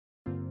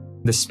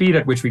The speed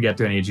at which we get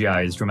to an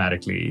AGI is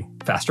dramatically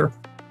faster.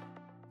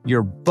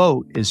 Your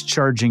boat is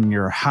charging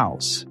your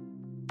house.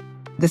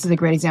 This is a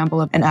great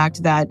example of an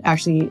act that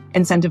actually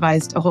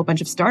incentivized a whole bunch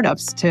of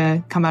startups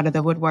to come out of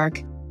the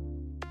woodwork.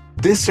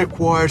 This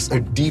requires a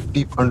deep,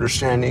 deep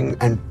understanding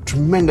and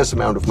tremendous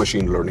amount of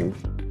machine learning.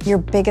 Your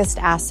biggest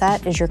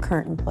asset is your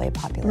current employee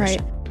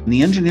population. Right. And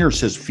the engineer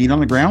says, feet on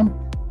the ground,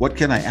 what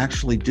can I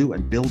actually do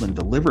and build and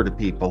deliver to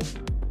people?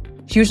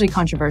 Hugely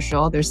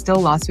controversial. There's still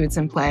lawsuits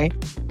in play.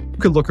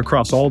 You could look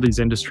across all these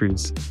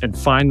industries and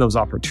find those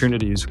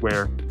opportunities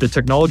where the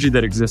technology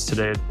that exists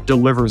today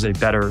delivers a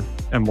better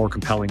and more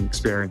compelling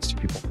experience to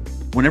people.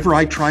 Whenever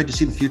I tried to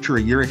see the future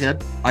a year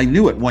ahead, I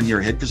knew it 1 year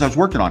ahead because I was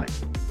working on it.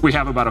 We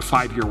have about a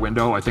 5-year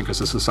window, I think, as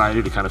a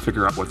society to kind of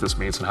figure out what this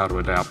means and how to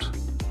adapt.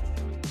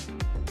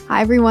 Hi,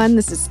 everyone.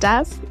 This is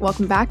Steph.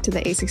 Welcome back to the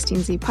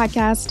A16Z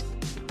podcast.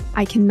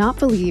 I cannot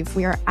believe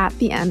we are at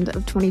the end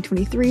of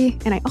 2023,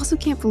 and I also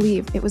can't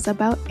believe it was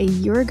about a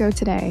year ago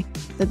today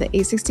that the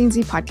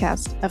A16Z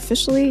podcast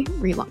officially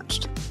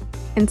relaunched.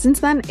 And since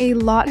then, a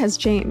lot has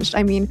changed.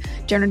 I mean,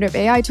 generative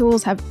AI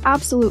tools have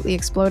absolutely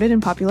exploded in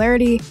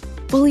popularity,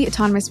 fully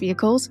autonomous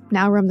vehicles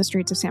now roam the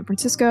streets of San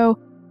Francisco,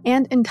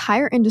 and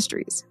entire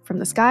industries, from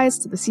the skies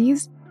to the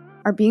seas,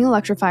 are being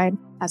electrified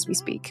as we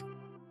speak.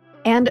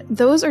 And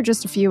those are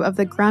just a few of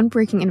the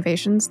groundbreaking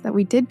innovations that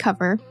we did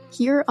cover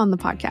here on the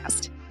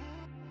podcast.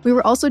 We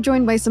were also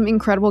joined by some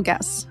incredible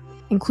guests,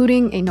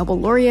 including a Nobel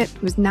laureate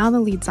who is now the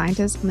lead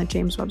scientist on the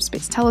James Webb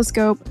Space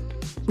Telescope.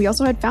 We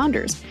also had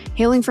founders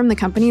hailing from the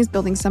companies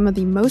building some of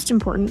the most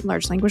important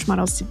large language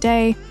models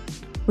today.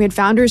 We had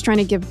founders trying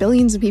to give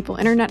billions of people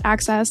internet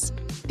access,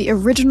 the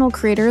original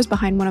creators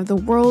behind one of the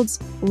world's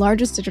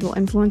largest digital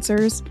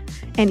influencers,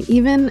 and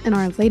even in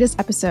our latest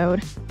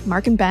episode,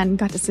 Mark and Ben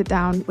got to sit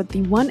down with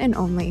the one and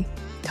only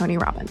Tony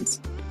Robbins.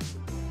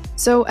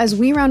 So as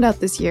we round out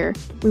this year,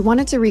 we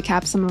wanted to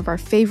recap some of our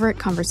favorite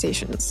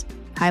conversations,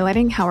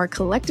 highlighting how our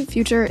collective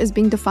future is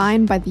being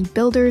defined by the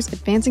builders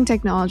advancing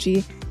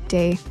technology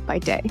day by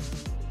day.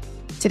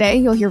 Today,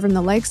 you'll hear from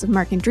the likes of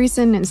Marc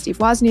Andreessen and Steve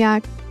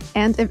Wozniak,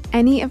 and if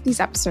any of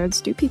these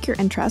episodes do pique your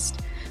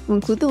interest, we'll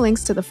include the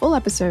links to the full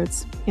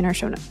episodes in our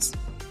show notes.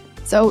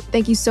 So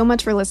thank you so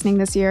much for listening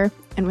this year,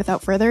 and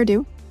without further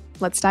ado,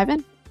 let's dive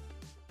in.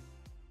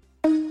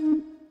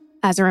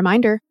 As a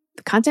reminder,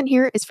 the content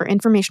here is for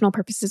informational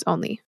purposes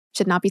only,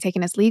 should not be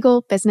taken as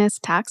legal, business,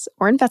 tax,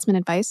 or investment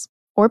advice,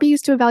 or be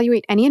used to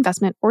evaluate any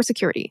investment or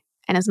security,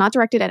 and is not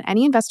directed at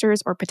any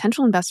investors or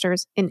potential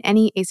investors in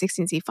any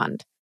A16Z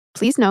fund.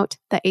 Please note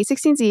that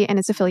A16Z and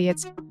its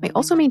affiliates may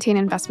also maintain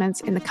investments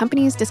in the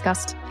companies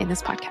discussed in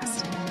this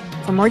podcast.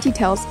 For more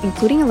details,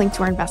 including a link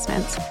to our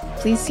investments,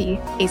 please see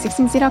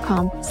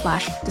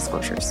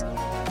a16z.com/disclosures.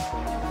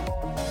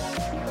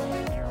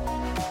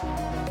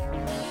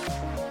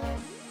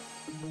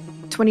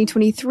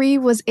 "2023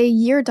 was a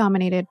year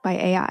dominated by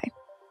AI.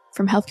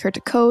 From healthcare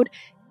to code,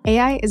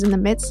 AI is in the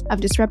midst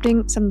of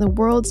disrupting some of the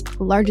world's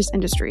largest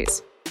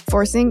industries,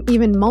 forcing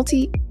even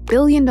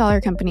multi-billion-dollar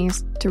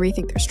companies to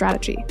rethink their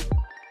strategy.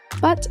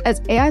 But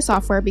as AI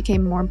software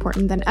became more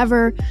important than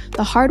ever,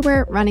 the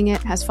hardware running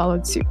it has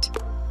followed suit.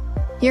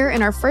 Here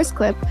in our first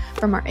clip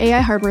from our AI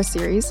hardware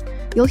series,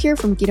 you'll hear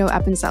from Guido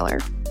Appenzeller,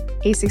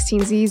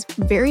 A16Z's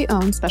very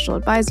own special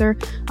advisor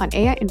on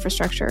AI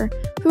infrastructure,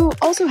 who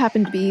also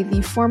happened to be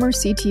the former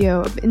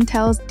CTO of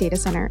Intel's data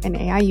center and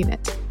AI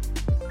unit.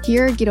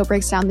 Here, Guido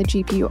breaks down the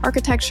GPU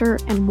architecture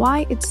and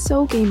why it's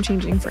so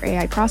game-changing for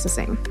AI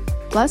processing,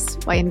 plus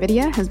why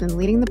NVIDIA has been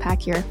leading the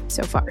pack here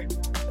so far.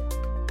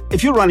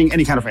 If you're running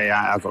any kind of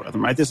AI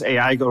algorithm, right, this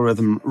AI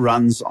algorithm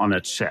runs on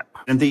a chip.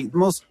 And the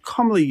most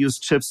commonly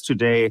used chips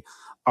today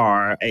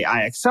are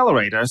AI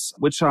accelerators,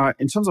 which are,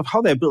 in terms of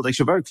how they're built,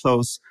 actually very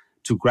close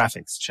to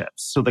graphics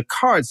chips. So the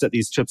cards that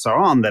these chips are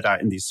on that are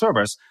in these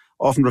servers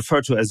are often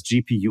referred to as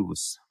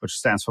GPUs, which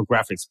stands for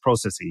graphics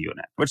processing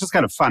unit, which is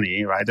kind of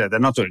funny, right? They're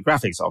not doing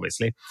graphics,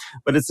 obviously,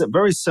 but it's a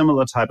very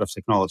similar type of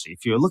technology.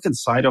 If you look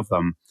inside of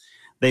them,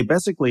 they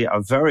basically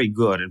are very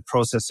good at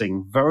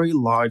processing very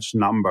large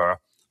number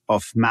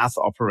of math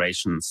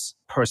operations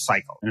per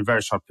cycle in a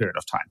very short period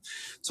of time.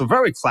 So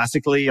very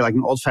classically, like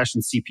an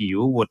old-fashioned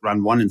CPU would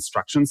run one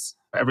instructions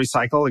every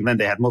cycle, and then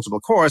they had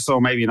multiple cores. So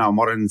maybe now a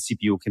modern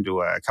CPU can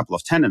do a couple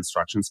of 10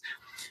 instructions.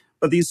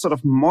 But these sort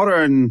of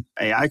modern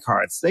AI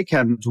cards, they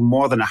can do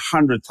more than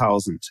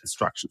 100,000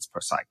 instructions per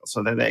cycle.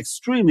 So they're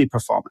extremely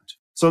performant.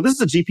 So this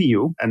is a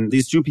GPU, and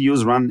these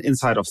GPUs run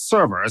inside of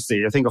servers. So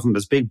you think of them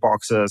as big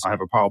boxes. I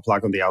have a power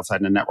plug on the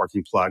outside and a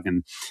networking plug.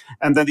 And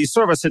then these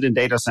servers sit in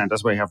data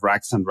centers where you have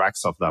racks and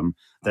racks of them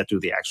that do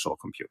the actual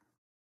compute.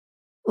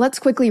 Let's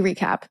quickly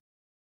recap.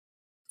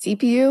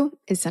 CPU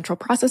is central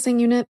processing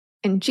unit,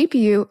 and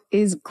GPU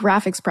is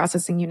graphics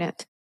processing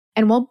unit.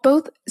 And while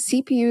both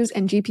CPUs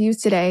and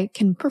GPUs today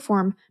can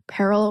perform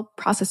parallel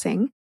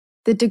processing,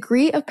 the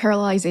degree of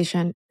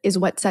parallelization is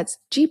what sets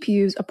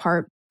GPUs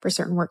apart for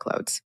certain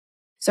workloads.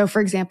 So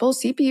for example,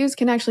 CPUs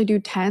can actually do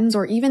tens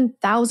or even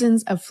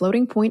thousands of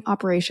floating point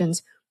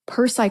operations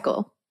per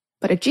cycle,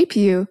 but a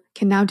GPU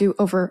can now do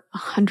over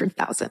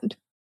 100,000.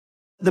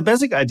 The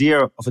basic idea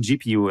of a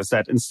GPU is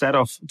that instead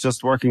of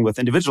just working with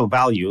individual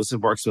values,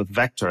 it works with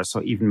vectors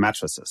or even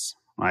matrices,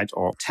 right?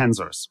 Or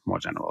tensors more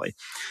generally.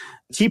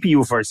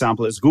 TPU, for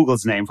example, is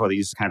Google's name for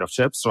these kind of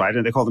chips, right?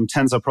 And they call them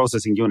tensor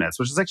processing units,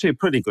 which is actually a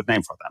pretty good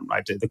name for them,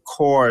 right? The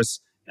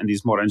cores in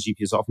these modern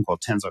GPUs are often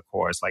called tensor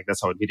cores, like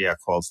that's how NVIDIA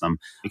calls them,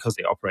 because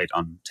they operate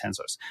on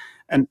tensors.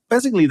 And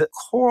basically, the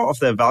core of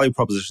their value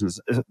propositions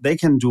is they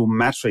can do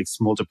matrix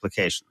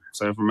multiplication.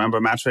 So if you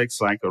remember matrix,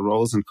 like the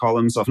rows and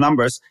columns of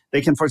numbers,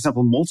 they can, for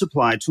example,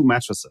 multiply two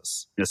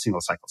matrices in a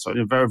single cycle. So in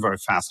a very, very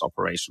fast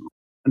operation.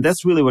 And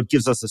that's really what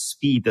gives us the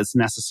speed that's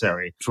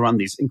necessary to run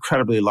these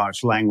incredibly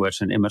large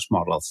language and image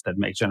models that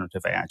make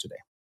generative AI today.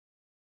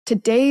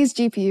 Today's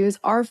GPUs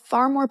are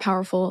far more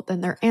powerful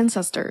than their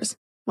ancestors,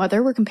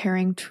 whether we're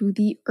comparing to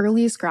the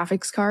earliest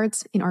graphics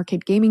cards in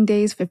arcade gaming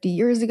days 50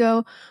 years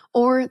ago,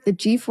 or the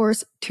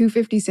GeForce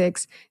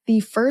 256, the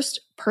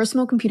first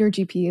personal computer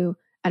GPU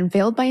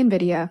unveiled by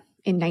NVIDIA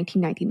in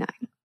 1999.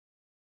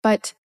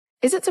 But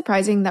is it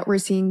surprising that we're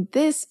seeing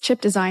this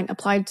chip design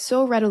applied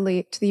so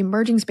readily to the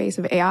emerging space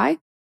of AI?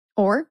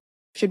 Or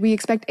should we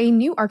expect a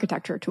new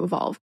architecture to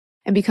evolve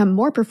and become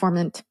more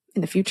performant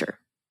in the future?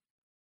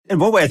 In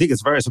one way, I think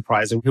it's very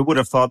surprising. Who would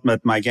have thought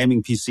that my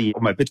gaming PC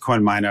or my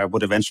Bitcoin miner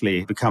would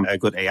eventually become a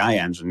good AI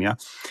engine, yeah?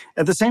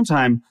 At the same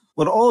time,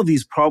 what all of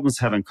these problems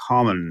have in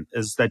common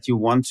is that you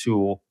want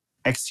to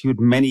execute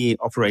many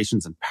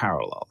operations in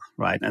parallel,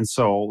 right? And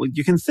so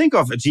you can think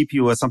of a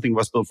GPU as something that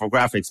was built for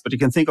graphics, but you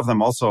can think of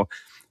them also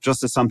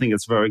just as something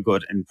that's very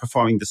good in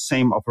performing the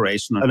same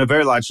operation on a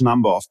very large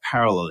number of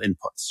parallel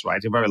inputs,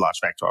 right? A very large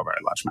vector or a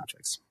very large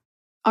matrix.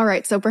 All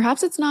right, so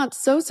perhaps it's not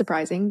so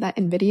surprising that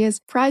NVIDIA's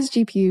prized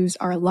GPUs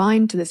are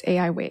aligned to this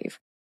AI wave.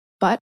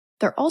 But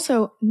they're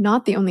also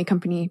not the only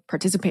company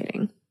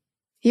participating.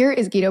 Here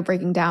is Guido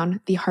breaking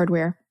down the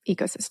hardware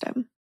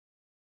ecosystem.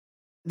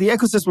 The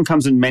ecosystem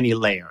comes in many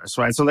layers,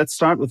 right? So let's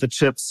start with the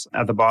chips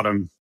at the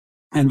bottom.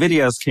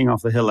 NVIDIA is king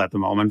of the hill at the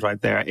moment,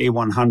 right there.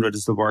 A100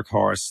 is the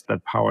workhorse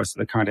that powers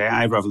the current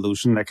AI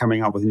revolution. They're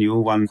coming up with a new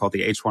one called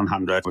the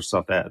H100, which is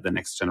of the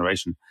next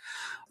generation.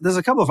 There's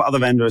a couple of other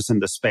vendors in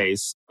the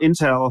space.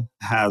 Intel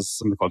has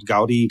something called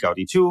Gaudi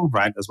 2,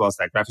 right? As well as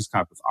that graphics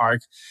card with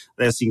Arc.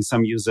 They're seeing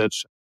some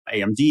usage.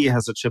 AMD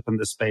has a chip in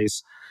this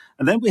space.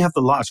 And then we have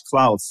the large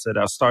clouds that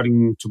are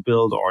starting to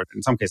build, or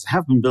in some cases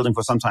have been building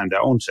for some time,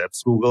 their own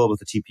chips. Google with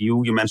the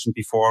TPU you mentioned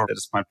before, that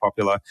is quite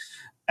popular.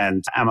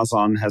 And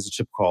Amazon has a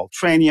chip called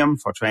Trainium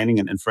for training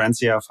and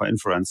Inferentia for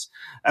inference.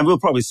 And we'll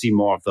probably see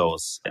more of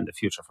those in the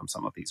future from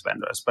some of these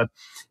vendors. But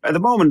at the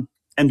moment,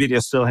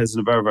 NVIDIA still has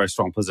a very, very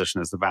strong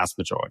position as the vast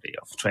majority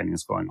of training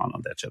is going on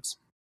their chips.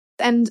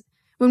 And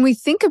when we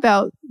think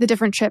about the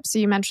different chips, so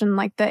you mentioned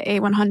like the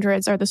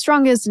A100s are the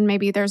strongest and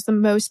maybe there's the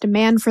most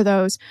demand for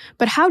those,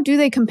 but how do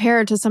they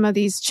compare to some of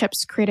these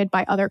chips created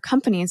by other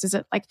companies? Is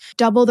it like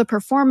double the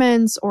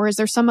performance, or is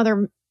there some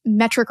other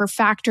metric or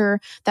factor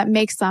that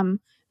makes them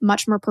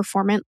much more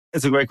performant?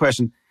 It's a great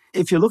question.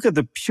 If you look at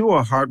the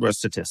pure hardware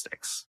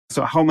statistics,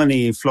 so how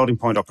many floating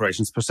point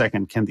operations per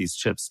second can these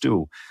chips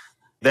do?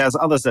 There's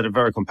others that are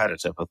very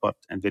competitive with what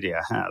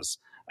NVIDIA has.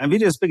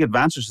 NVIDIA's big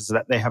advantage is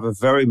that they have a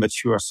very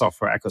mature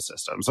software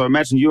ecosystem. So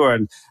imagine you're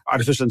an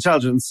artificial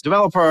intelligence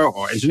developer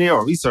or engineer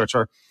or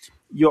researcher.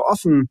 You're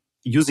often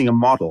using a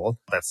model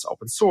that's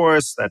open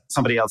source, that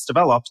somebody else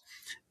developed.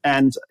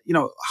 And,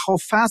 how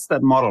fast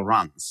that model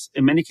runs,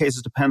 in many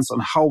cases, depends on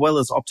how well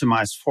it's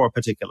optimized for a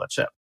particular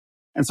chip.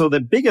 And so the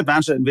big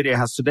advantage that NVIDIA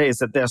has today is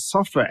that their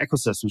software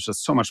ecosystem is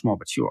just so much more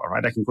mature,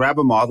 right? I can grab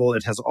a model.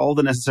 It has all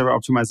the necessary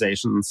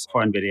optimizations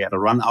for NVIDIA to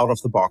run out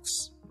of the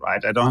box,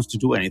 right? I don't have to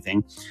do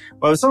anything.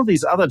 But with some of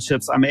these other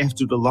chips, I may have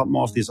to do a lot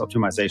more of these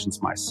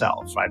optimizations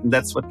myself, right? And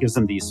that's what gives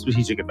them the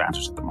strategic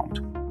advantage at the moment.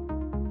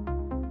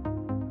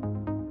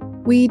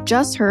 We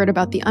just heard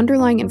about the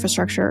underlying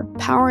infrastructure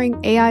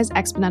powering AI's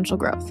exponential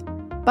growth.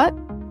 But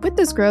with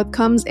this growth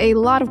comes a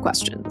lot of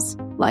questions,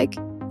 like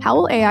how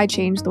will AI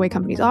change the way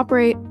companies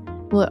operate?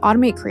 Will it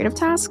automate creative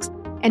tasks?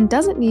 And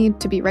does it need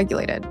to be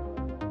regulated?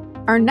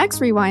 Our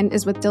next rewind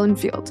is with Dylan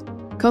Field,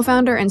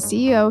 co-founder and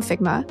CEO of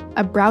Figma,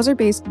 a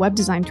browser-based web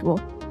design tool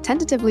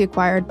tentatively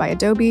acquired by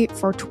Adobe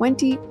for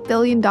 $20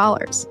 billion.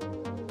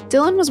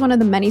 Dylan was one of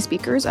the many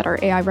speakers at our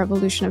AI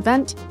Revolution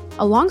event,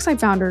 alongside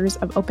founders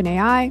of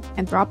OpenAI,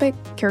 Anthropic,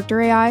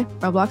 Character AI,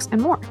 Roblox,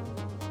 and more.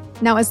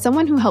 Now, as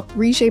someone who helped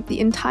reshape the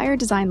entire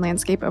design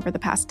landscape over the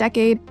past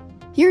decade,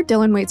 here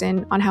Dylan weighs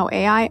in on how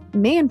AI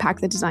may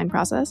impact the design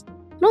process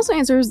and also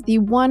answers the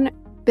 $1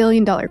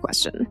 billion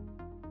question.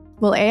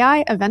 Will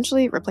AI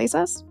eventually replace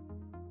us?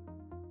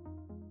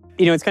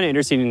 It's kind of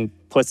interesting,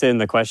 implicit in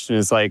the question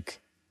is like,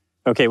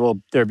 okay,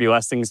 will there be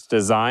less things to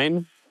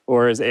design?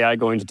 Or is AI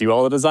going to do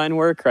all the design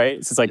work,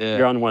 right? So it's like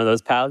you're on one of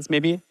those paths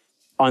maybe.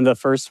 On the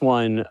first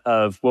one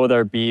of will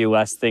there be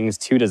less things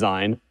to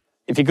design?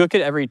 If you look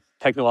at every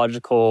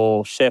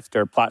technological shift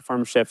or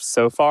platform shift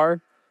so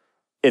far,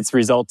 it's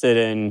resulted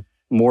in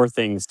more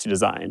things to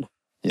design.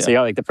 Yeah. So you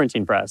got like the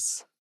printing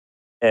press,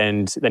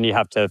 and then you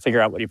have to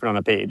figure out what you put on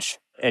a page.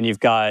 And you've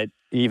got,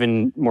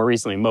 even more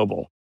recently,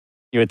 mobile.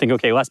 You would think,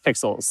 okay, less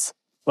pixels.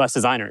 less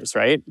designers,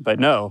 right? But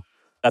no,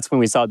 that's when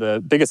we saw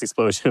the biggest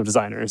explosion of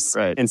designers.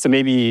 Right. And so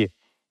maybe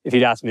if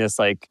you'd asked me this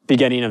like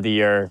beginning of the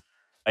year,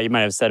 you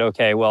might have said,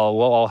 okay, well,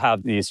 we'll all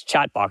have these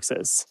chat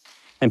boxes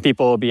and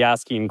people will be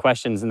asking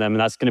questions in them, and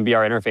that's going to be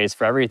our interface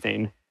for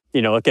everything.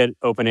 Look at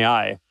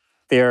OpenAI.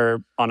 They're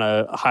on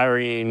a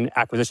hiring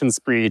acquisition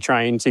spree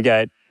trying to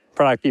get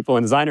product people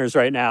and designers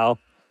right now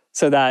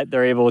so that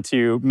they're able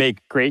to make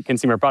great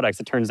consumer products.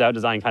 It turns out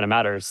design kind of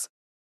matters.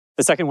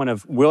 The second one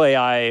of will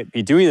AI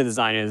be doing the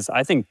design is,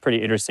 I think,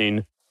 pretty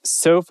interesting.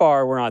 So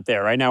far, we're not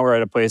there. Right now, we're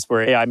at a place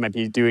where AI might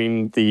be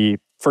doing the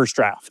first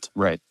draft.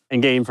 Right.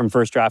 And getting from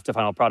first draft to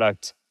final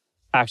product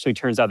actually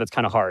turns out that's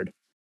kind of hard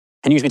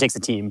and usually takes a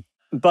team.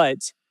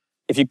 But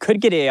if you could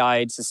get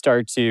AI to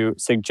start to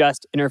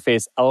suggest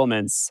interface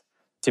elements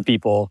to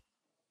people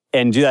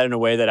and do that in a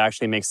way that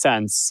actually makes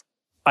sense,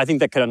 I think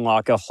that could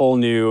unlock a whole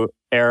new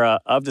era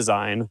of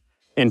design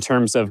in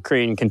terms of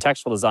creating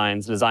contextual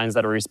designs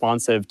that are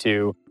responsive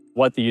to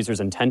what the user's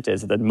intent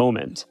is at the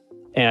moment.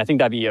 And I think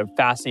that'd be a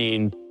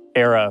fascinating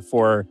era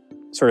for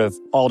sort of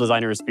all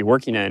designers to be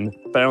working in,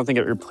 but I don't think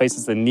it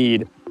replaces the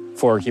need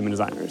for human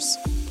designers.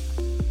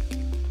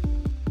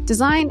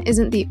 Design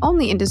isn't the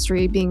only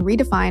industry being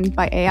redefined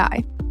by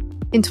AI.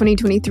 In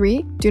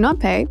 2023, Do Not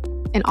Pay,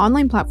 an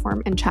online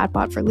platform and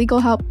chatbot for legal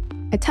help,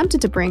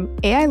 attempted to bring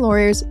AI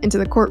lawyers into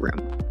the courtroom,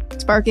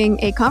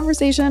 sparking a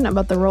conversation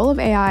about the role of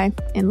AI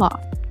in law.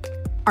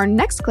 Our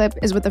next clip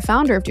is with the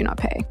founder of Do Not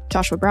Pay,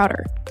 Joshua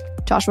Browder.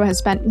 Joshua has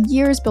spent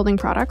years building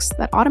products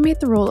that automate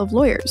the role of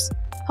lawyers,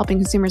 helping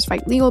consumers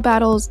fight legal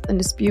battles and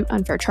dispute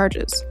unfair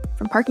charges,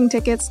 from parking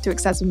tickets to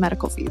excessive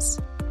medical fees.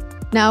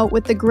 Now,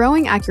 with the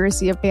growing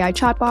accuracy of AI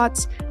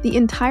chatbots, the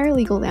entire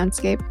legal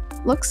landscape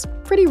looks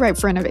pretty ripe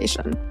for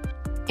innovation.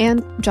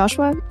 And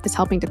Joshua is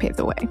helping to pave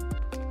the way.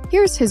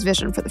 Here's his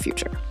vision for the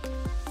future.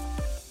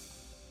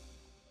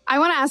 I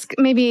want to ask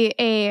maybe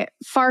a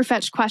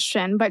far-fetched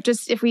question, but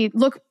just if we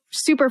look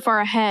super far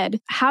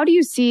ahead, how do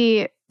you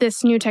see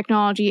this new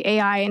technology,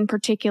 AI in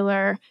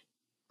particular,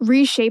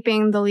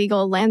 reshaping the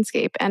legal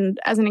landscape? And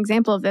as an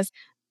example of this,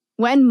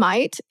 when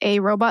might a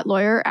robot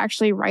lawyer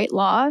actually write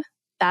law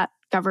that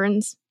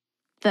governs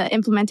the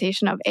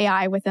implementation of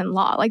AI within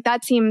law? Like,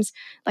 that seems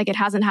like it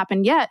hasn't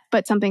happened yet,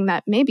 but something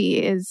that maybe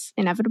is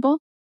inevitable.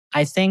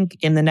 I think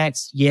in the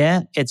next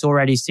year, it's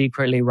already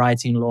secretly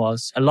writing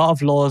laws. A lot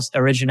of laws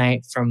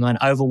originate from an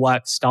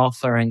overworked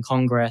staffer in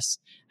Congress,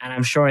 and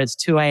I'm sure it's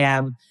 2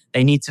 a.m.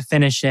 They need to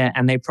finish it,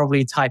 and they're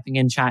probably typing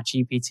in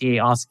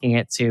ChatGPT, asking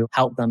it to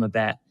help them a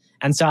bit.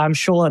 And so I'm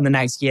sure in the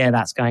next year,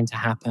 that's going to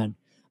happen.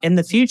 In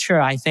the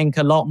future, I think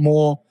a lot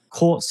more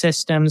court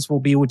systems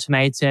will be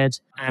automated,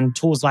 and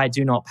tools like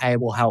Do Not Pay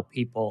will help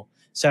people.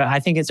 So I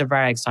think it's a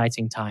very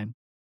exciting time.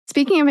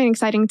 Speaking of an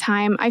exciting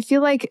time, I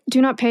feel like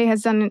Do Not Pay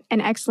has done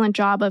an excellent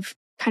job of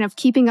kind of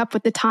keeping up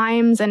with the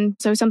times. And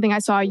so something I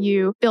saw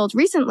you build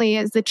recently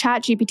is the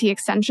ChatGPT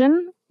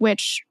extension,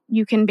 which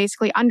you can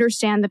basically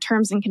understand the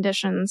terms and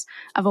conditions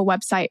of a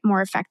website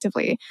more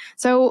effectively.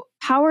 So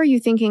how are you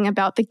thinking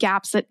about the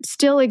gaps that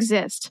still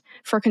exist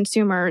for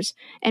consumers,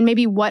 and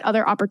maybe what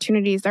other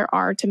opportunities there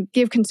are to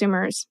give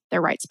consumers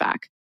their rights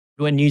back?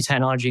 When new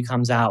technology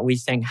comes out, we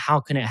think, how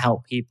can it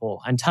help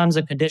people? And terms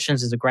and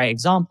conditions is a great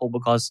example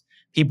because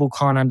people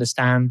can't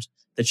understand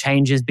the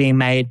changes being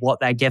made, what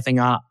they're giving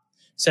up.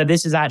 So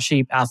this is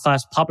actually our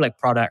first public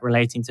product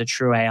relating to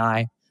True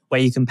AI,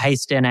 where you can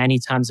paste in any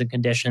terms and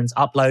conditions,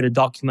 upload a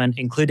document,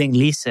 including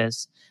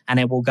leases, and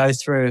it will go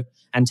through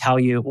and tell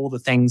you all the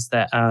things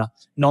that are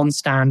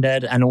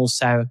non-standard and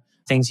also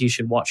things you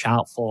should watch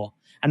out for.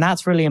 And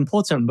that's really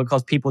important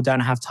because people don't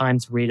have time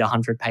to read a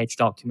 100-page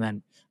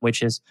document,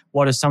 which is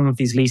what some of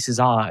these leases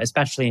are,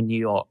 especially in New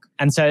York.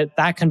 And so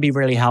that can be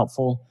really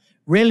helpful.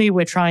 Really,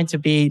 we're trying to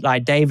be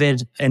like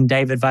David in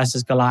David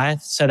versus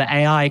Goliath, so that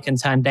AI can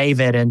turn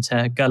David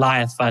into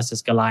Goliath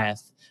versus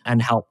Goliath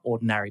and help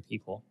ordinary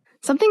people.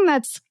 Something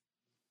that's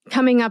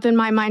coming up in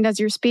my mind as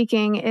you're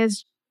speaking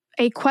is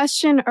a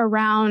question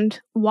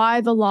around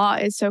why the law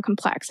is so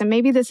complex. And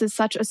maybe this is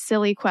such a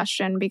silly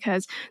question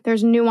because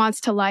there's nuance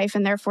to life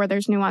and therefore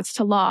there's nuance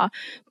to law.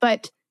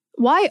 But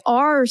why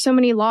are so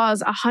many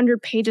laws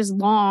 100 pages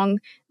long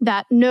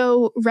that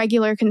no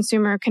regular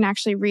consumer can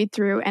actually read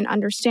through and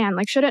understand?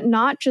 Like, should it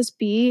not just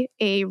be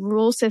a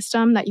rule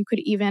system that you could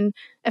even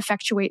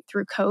effectuate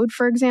through code,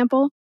 for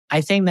example?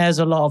 I think there's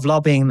a lot of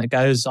lobbying that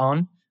goes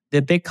on.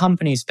 The big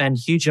companies spend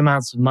huge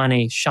amounts of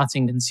money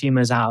shutting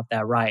consumers out of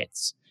their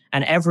rights.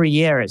 And every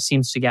year it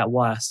seems to get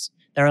worse.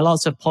 There are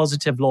lots of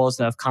positive laws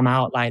that have come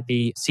out, like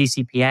the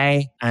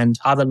CCPA and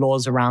other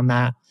laws around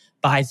that.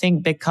 But I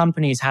think big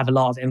companies have a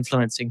lot of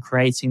influence in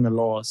creating the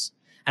laws.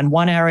 And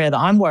one area that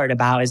I'm worried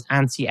about is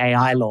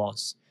anti-AI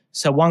laws.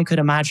 So one could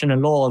imagine a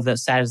law that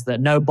says that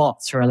no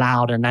bots are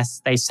allowed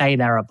unless they say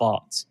they're a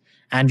bot.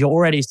 And you're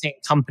already seeing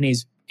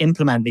companies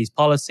implement these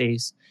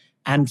policies.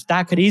 And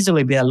that could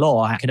easily be a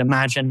law. I could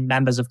imagine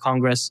members of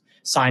Congress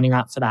signing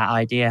up for that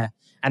idea.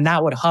 And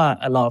that would hurt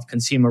a lot of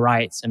consumer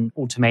rights and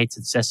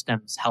automated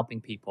systems helping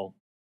people.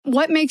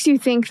 What makes you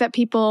think that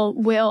people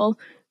will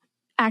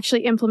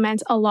actually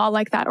implement a law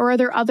like that? Or are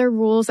there other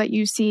rules that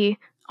you see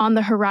on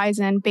the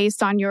horizon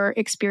based on your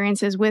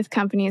experiences with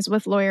companies,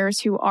 with lawyers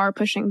who are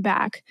pushing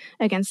back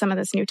against some of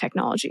this new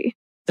technology?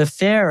 The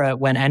fear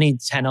when any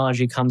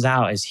technology comes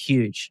out is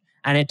huge.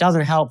 And it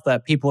doesn't help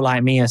that people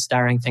like me are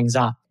stirring things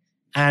up.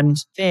 And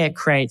fear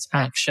creates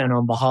action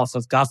on behalf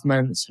of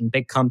governments and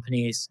big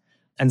companies.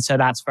 And so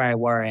that's very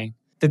worrying.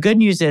 The good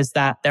news is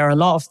that there are a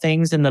lot of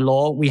things in the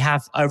law. We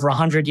have over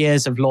 100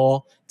 years of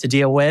law to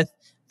deal with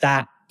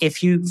that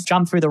if you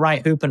jump through the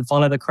right hoop and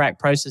follow the correct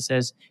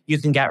processes, you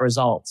can get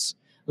results.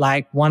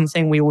 Like one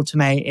thing we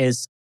automate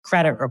is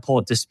credit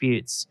report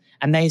disputes.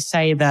 And they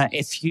say that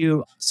if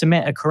you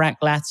submit a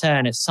correct letter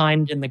and it's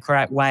signed in the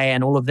correct way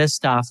and all of this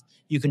stuff,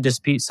 you can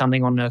dispute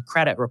something on the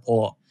credit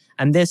report.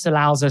 And this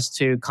allows us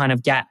to kind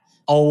of get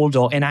old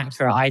or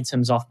inaccurate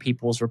items off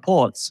people's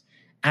reports.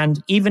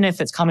 And even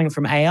if it's coming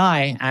from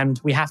AI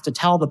and we have to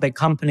tell the big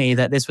company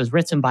that this was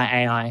written by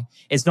AI,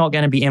 it's not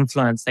going to be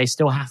influenced. They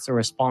still have to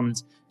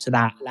respond to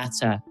that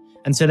letter.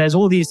 And so there's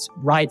all these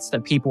rights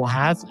that people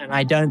have, and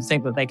I don't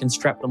think that they can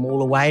strip them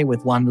all away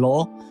with one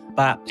law,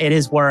 but it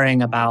is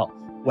worrying about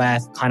where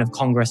kind of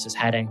Congress is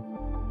heading.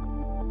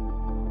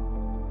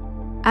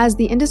 As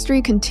the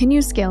industry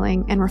continues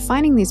scaling and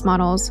refining these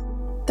models,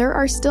 there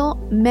are still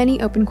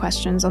many open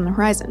questions on the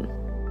horizon.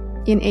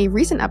 In a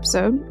recent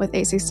episode with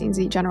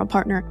A16Z general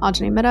partner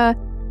Anjani Mehta,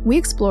 we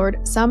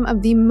explored some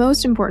of the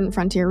most important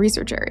frontier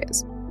research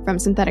areas, from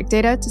synthetic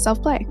data to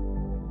self-play.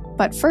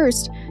 But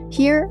first,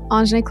 here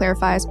Anjani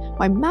clarifies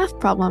why math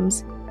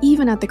problems,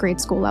 even at the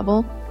grade school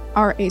level,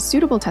 are a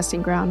suitable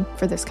testing ground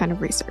for this kind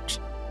of research.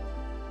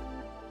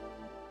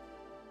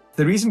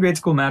 The reason grade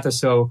school math is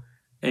so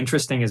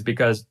interesting is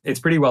because it's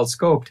pretty well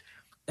scoped,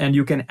 and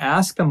you can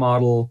ask the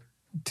model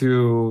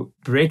to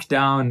break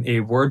down a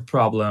word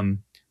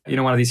problem. You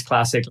know, one of these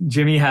classic,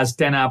 Jimmy has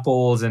 10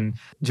 apples and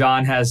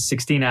John has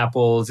 16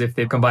 apples. If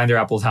they combine their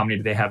apples, how many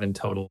do they have in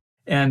total?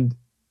 And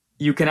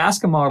you can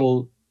ask a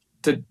model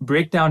to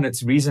break down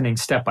its reasoning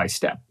step by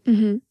step.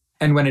 Mm-hmm.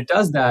 And when it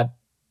does that,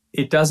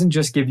 it doesn't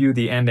just give you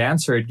the end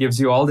answer. It gives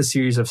you all the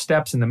series of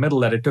steps in the middle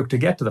that it took to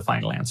get to the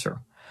final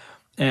answer.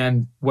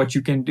 And what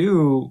you can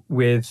do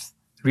with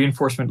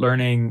reinforcement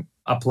learning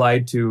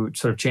applied to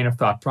sort of chain of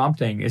thought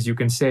prompting is you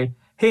can say,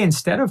 hey,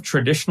 instead of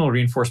traditional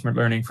reinforcement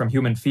learning from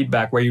human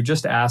feedback, where you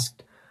just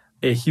asked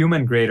a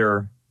human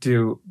grader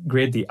to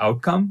grade the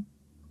outcome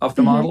of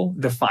the model,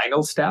 the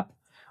final step,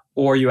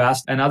 or you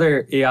asked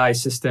another AI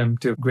system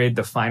to grade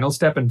the final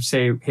step and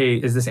say, hey,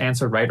 is this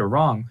answer right or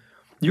wrong?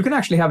 You can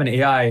actually have an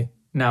AI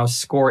now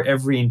score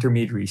every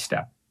intermediary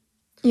step.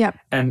 Yep.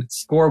 And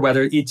score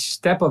whether each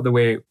step of the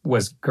way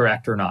was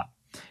correct or not.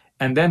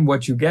 And then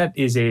what you get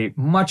is a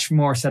much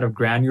more set of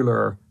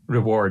granular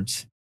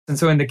rewards. And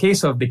so in the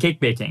case of the cake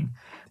baking,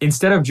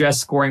 instead of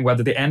just scoring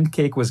whether the end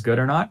cake was good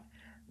or not,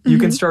 you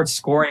can start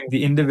scoring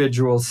the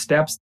individual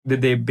steps.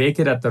 Did they bake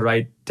it at the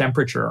right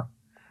temperature?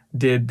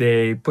 Did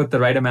they put the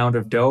right amount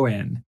of dough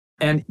in?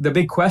 And the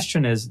big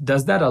question is,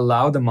 does that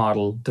allow the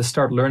model to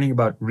start learning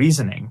about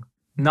reasoning,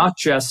 not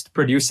just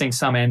producing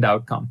some end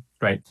outcome,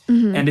 right?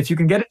 And if you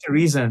can get it to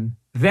reason,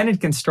 then it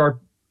can start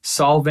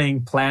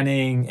solving,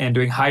 planning, and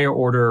doing higher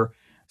order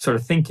sort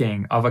of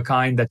thinking of a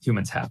kind that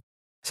humans have.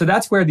 So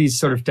that's where these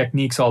sort of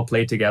techniques all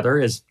play together.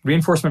 Is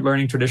reinforcement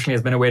learning traditionally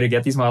has been a way to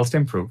get these models to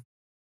improve.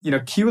 You know,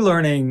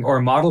 Q-learning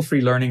or model-free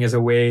learning is a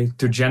way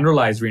to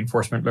generalize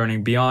reinforcement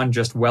learning beyond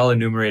just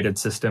well-enumerated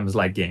systems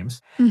like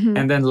games.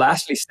 And then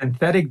lastly,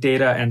 synthetic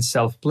data and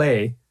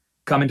self-play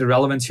come into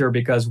relevance here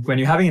because when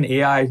you're having an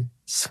AI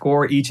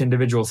score each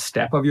individual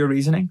step of your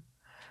reasoning,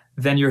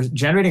 then you're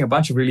generating a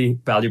bunch of really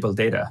valuable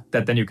data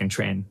that then you can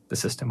train the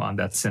system on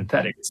that's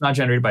synthetic. It's not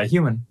generated by a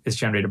human, it's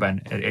generated by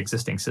an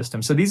existing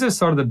system. So these are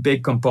sort of the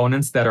big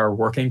components that are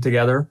working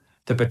together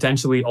to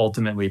potentially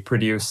ultimately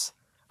produce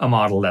a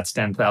model that's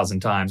 10,000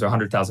 times or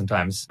 100,000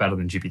 times better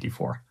than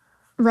GPT-4.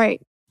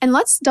 Right. And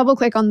let's double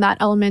click on that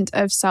element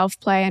of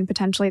self-play and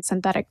potentially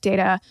synthetic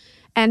data.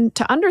 And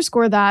to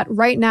underscore that,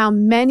 right now,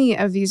 many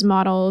of these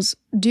models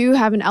do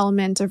have an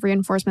element of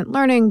reinforcement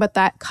learning, but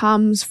that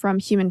comes from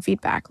human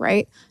feedback,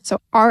 right?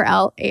 So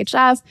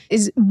RLHF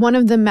is one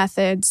of the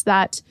methods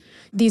that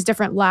these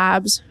different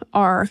labs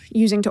are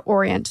using to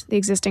orient the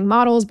existing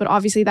models, but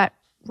obviously that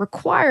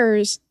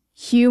requires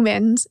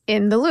humans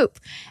in the loop.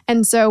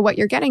 And so what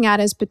you're getting at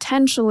is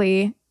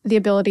potentially the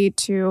ability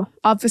to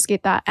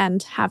obfuscate that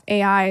and have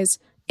AIs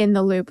in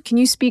the loop. Can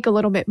you speak a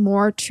little bit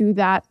more to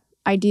that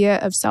idea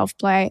of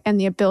self-play and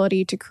the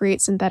ability to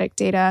create synthetic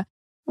data?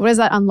 What does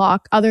that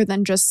unlock other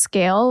than just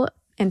scale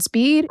and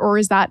speed, or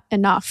is that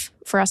enough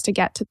for us to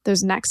get to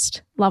those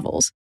next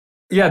levels?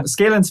 Yeah, the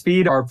scale and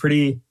speed are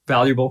pretty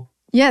valuable.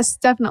 Yes,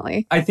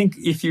 definitely. I think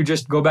if you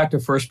just go back to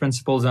first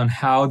principles on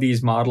how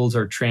these models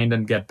are trained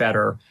and get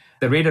better,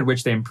 the rate at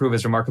which they improve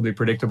is remarkably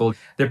predictable.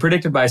 They're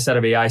predicted by a set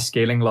of AI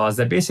scaling laws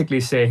that basically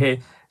say, hey,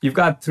 you've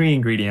got 3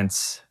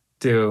 ingredients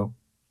to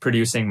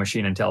producing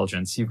machine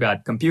intelligence. You've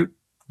got compute,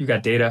 you've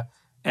got data,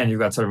 and you've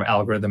got sort of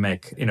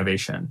algorithmic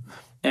innovation.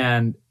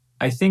 And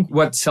I think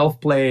what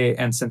self-play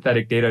and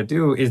synthetic data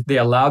do is they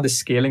allow the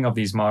scaling of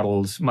these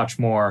models much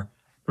more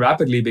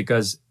rapidly,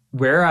 because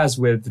whereas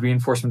with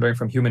reinforcement learning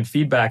from human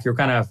feedback, you're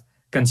kind of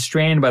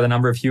constrained by the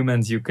number of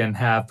humans you can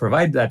have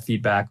provide that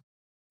feedback.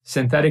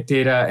 Synthetic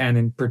data, and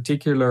in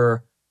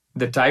particular,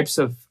 the types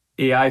of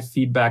AI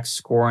feedback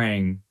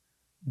scoring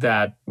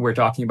that we're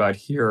talking about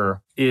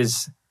here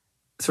is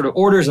sort of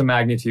orders of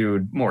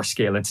magnitude more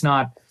scale. It's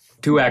not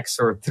 2x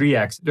or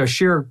 3x. The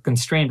sheer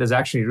constraint is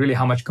actually really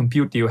how much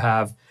compute do you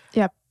have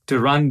to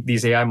run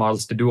these AI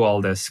models to do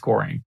all this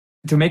scoring.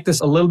 To make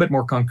this a little bit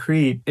more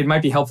concrete, it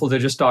might be helpful to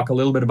just talk a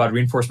little bit about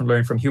reinforcement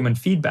learning from human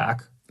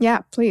feedback.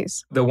 Yeah,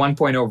 please. The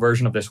 1.0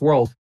 version of this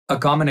world. A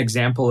common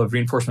example of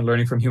reinforcement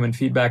learning from human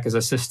feedback is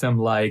a system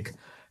like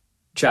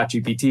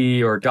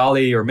ChatGPT or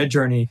DALL-E or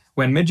Midjourney.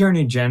 When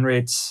Midjourney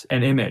generates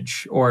an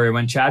image, or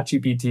when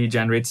ChatGPT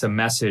generates a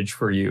message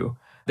for you,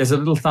 there's a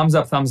little thumbs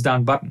up, thumbs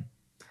down button.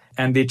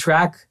 And they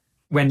track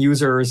when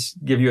users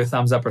give you a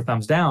thumbs up or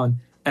thumbs down,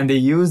 and they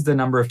use the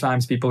number of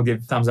times people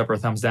give thumbs up or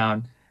thumbs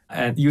down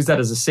and use that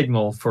as a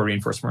signal for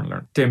reinforcement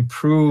learning to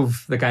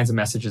improve the kinds of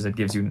messages it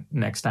gives you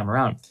next time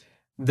around.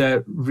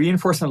 The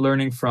reinforcement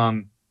learning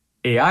from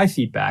AI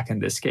feedback in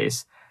this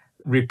case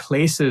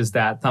replaces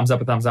that thumbs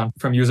up or thumbs down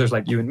from users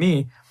like you and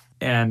me,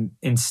 and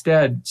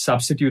instead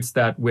substitutes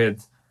that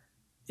with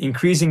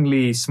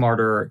increasingly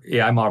smarter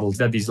AI models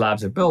that these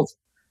labs have built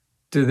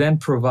to then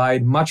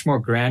provide much more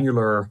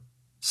granular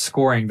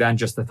scoring than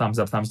just the thumbs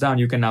up, thumbs down.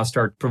 You can now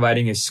start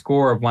providing a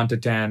score of 1 to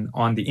 10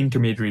 on the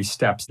intermediary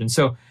steps. And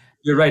so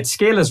you're right,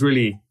 scale is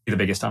really the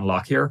biggest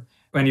unlock here.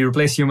 When you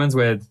replace humans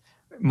with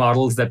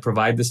models that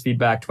provide this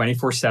feedback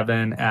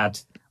 24/7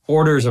 at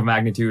orders of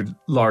magnitude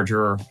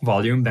larger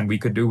volume than we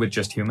could do with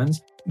just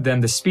humans, then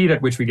the speed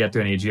at which we get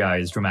to an AGI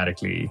is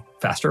dramatically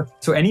faster.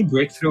 So any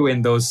breakthrough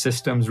in those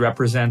systems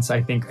represents,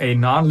 I think, a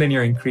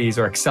nonlinear increase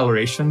or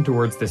acceleration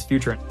towards this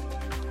future.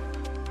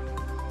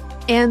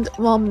 And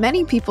while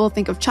many people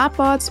think of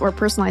chatbots or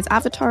personalized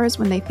avatars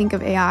when they think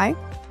of AI,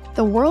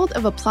 the world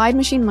of applied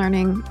machine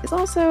learning is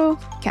also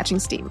catching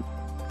steam.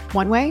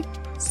 One way,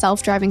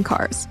 self-driving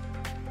cars.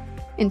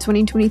 In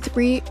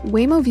 2023,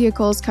 Waymo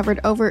vehicles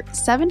covered over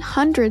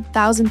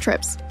 700,000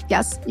 trips.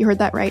 Yes, you heard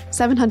that right,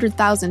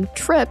 700,000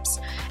 trips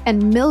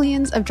and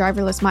millions of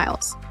driverless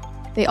miles.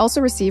 They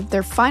also received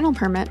their final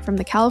permit from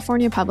the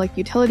California Public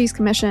Utilities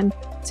Commission,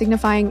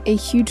 signifying a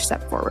huge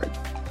step forward.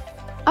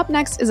 Up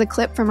next is a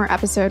clip from our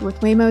episode with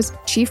Waymo's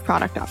Chief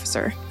Product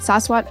Officer,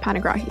 Saswat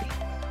Panigrahi.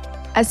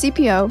 As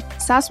CPO,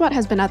 Saswat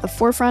has been at the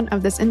forefront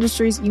of this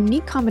industry's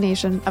unique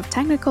combination of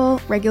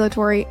technical,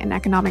 regulatory, and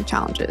economic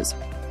challenges,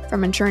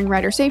 from ensuring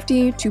rider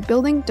safety to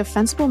building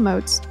defensible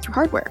moats through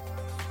hardware.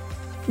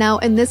 Now,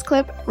 in this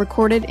clip,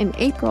 recorded in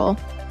April,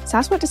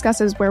 Saswat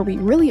discusses where we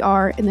really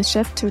are in the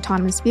shift to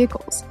autonomous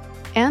vehicles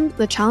and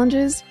the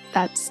challenges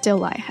that still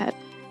lie ahead.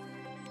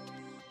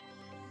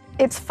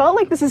 It's felt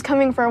like this is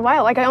coming for a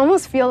while. Like, I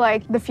almost feel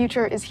like the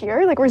future is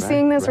here. Like, we're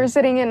seeing this, we're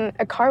sitting in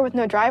a car with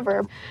no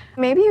driver.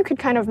 Maybe you could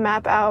kind of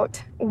map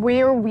out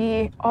where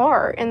we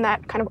are in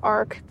that kind of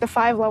arc, the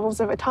 5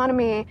 levels of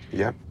autonomy,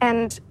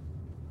 and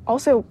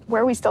also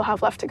where we still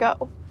have left to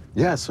go.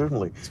 Yeah,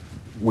 certainly.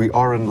 We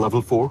are in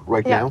level 4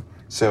 right now.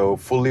 So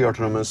fully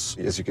autonomous,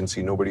 as you can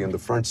see, nobody in the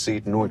front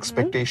seat, no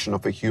expectation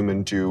of a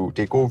human to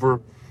take over.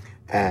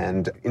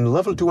 And in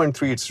level 2 and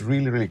 3, it's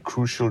really, really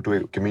crucial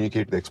to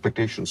communicate the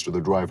expectations to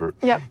the driver.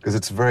 Because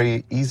it's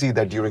very easy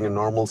that during a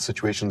normal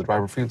situation, the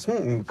driver feels,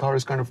 the car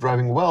is kind of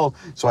driving well,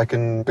 so I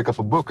can pick up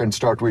a book and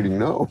start reading.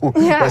 No,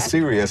 that's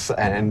serious.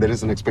 And there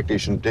is an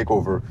expectation to take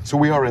over. So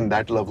we are in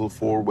that level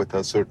 4 with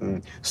a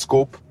certain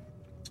scope.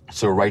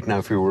 So right now,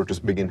 if we were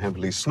to begin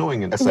heavily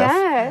snowing in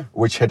SF,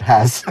 which it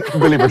has,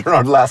 believe it or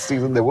not, last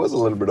season there was a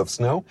little bit of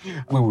snow,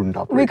 we wouldn't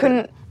operate. We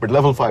couldn't. But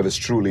level 5 is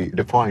truly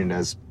defined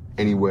as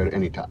anywhere,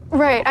 anytime.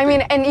 Right. I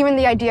mean, and even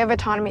the idea of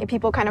autonomy,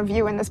 people kind of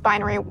view in this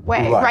binary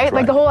way, right?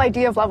 Like the whole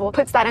idea of level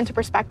puts that into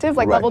perspective.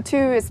 Like level 2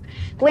 is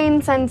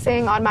lane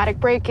sensing, automatic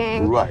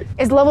braking.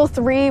 Is level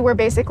 3 where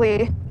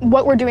basically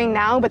what we're doing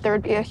now, but there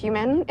would be a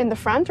human in the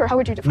front, or how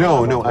would you define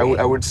level 3?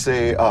 I would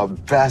say a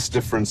vast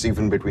difference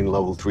even between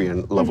level 3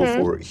 and level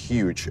 4.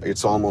 Huge.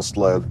 It's almost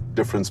like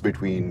difference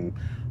between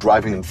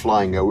driving and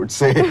flying, I would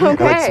say.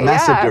 It's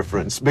massive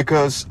difference,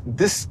 because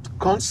this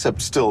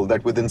concept still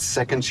that within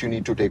seconds you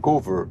need to take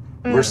over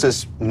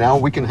versus now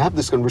we can have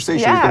this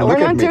conversation. You can look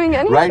we're at not me, doing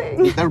anything.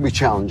 Right? That would be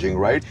challenging,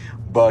 right?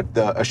 But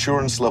the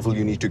assurance level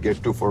you need to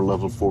get to for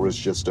level 4 is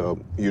just a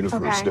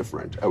universe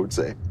different, I would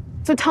say.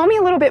 So tell me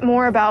a little bit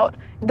more about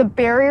the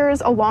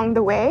barriers along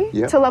the way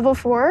to level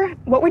 4.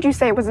 What would you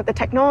say? Was it the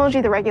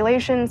technology, the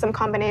regulation, some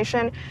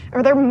combination?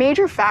 Are there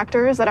major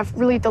factors that have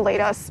really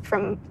delayed us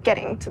from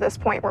getting to this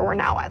point where we're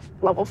now at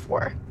level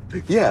 4?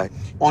 Yeah,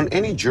 on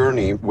any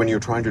journey, when you're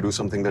trying to do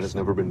something that has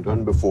never been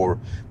done before,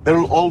 there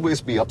will always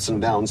be ups and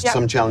downs,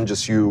 some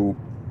challenges you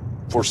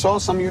foresaw,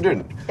 some you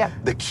didn't.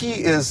 The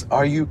key is,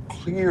 are you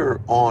clear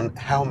on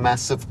how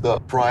massive the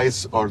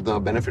price or the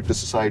benefit to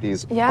society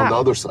is on the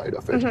other side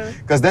of it?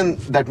 Because then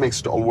that makes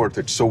it all worth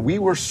it. So we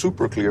were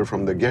super clear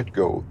from the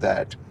get-go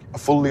that a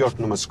fully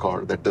autonomous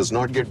car that does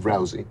not get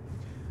drowsy,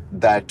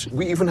 that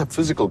we even have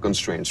physical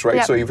constraints, right?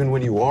 Yep. So even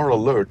when you are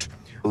alert,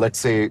 let's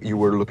say you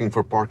were looking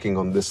for parking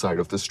on this side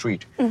of the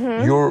street,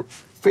 your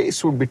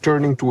face would be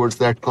turning towards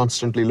that,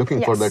 constantly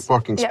looking for that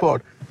parking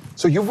spot.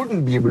 So you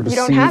wouldn't be able to see.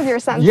 You don't have your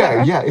sensor.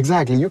 Yeah,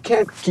 exactly. You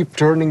can't keep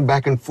turning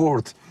back and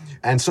forth.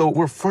 And so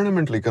we're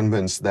fundamentally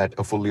convinced that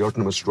a fully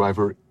autonomous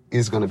driver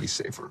is going to be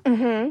safer.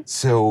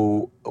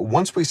 So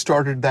once we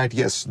started that,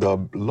 yes, the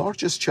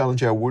largest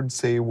challenge I would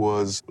say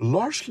was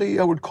largely,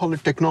 I would call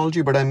it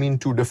technology, but I mean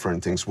two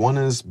different things. One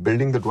is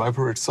building the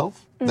driver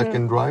itself that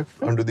can drive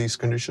under these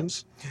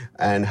conditions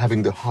and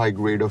having the high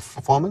grade of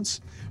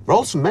performance. But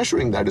also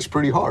measuring that is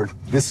pretty hard.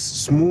 This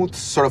smooth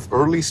sort of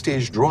early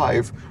stage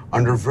drive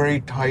under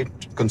very tight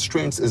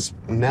constraints is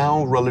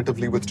now,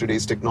 relatively with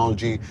today's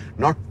technology,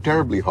 not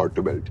terribly hard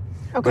to build.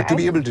 But to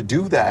be able to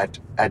do that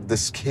at the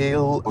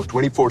scale of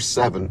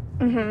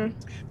 24/7,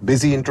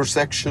 busy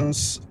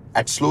intersections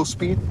at slow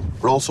speed,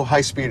 but also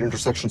high speed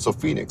intersections of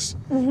Phoenix.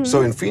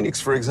 So in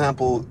Phoenix, for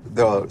example,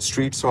 the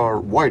streets are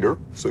wider,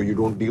 so you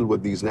don't deal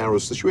with these narrow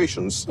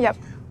situations.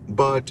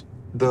 But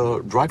the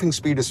driving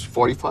speed is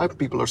 45.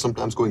 People are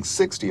sometimes going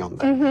 60 on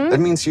that. That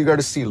means you got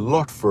to see a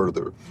lot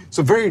further.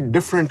 So very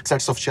different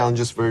sets of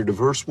challenges, very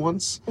diverse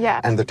ones.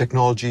 And the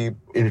technology,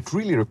 it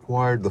really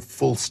required the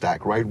full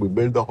stack, right? We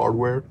build the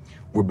hardware,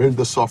 we build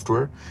the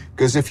software.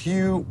 Because if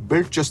you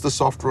built just the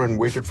software and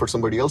waited for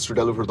somebody else to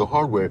deliver the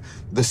hardware,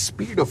 the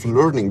speed of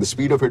learning, the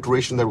speed of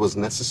iteration that was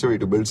necessary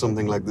to build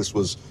something like this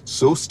was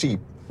so steep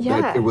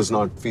that it was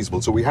not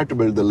feasible. So we had to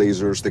build the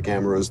lasers, the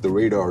cameras, the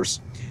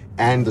radars,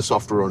 and the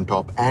software on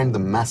top, and the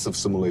massive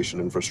simulation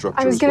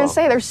infrastructure. I was going to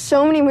say, there's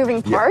so many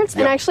moving parts.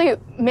 And actually,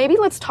 maybe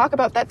let's talk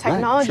about that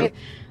technology. Right,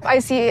 sure. I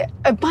see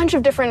a bunch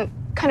of different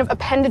kind of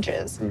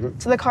appendages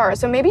to the car.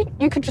 So maybe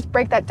you could just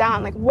break that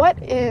down. Like,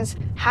 what is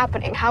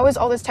happening? How is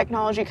all this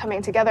technology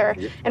coming together?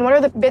 And what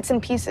are the bits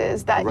and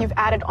pieces that you've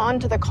added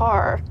onto the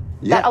car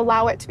that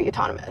allow it to be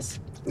autonomous?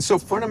 So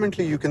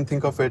fundamentally, you can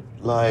think of it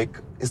like,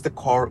 is the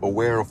car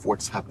aware of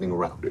what's happening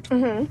around it?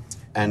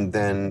 And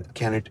then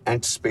can it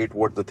anticipate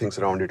what the things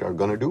around it are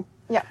going to do?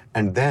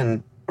 And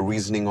then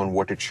reasoning on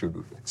what it should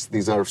do next.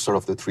 These are sort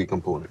of the three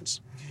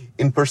components.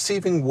 In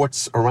perceiving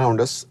what's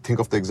around us, think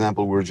of the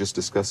example we were just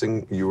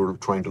discussing. You're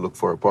trying to look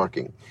for a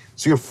parking.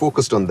 So you're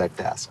focused on that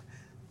task.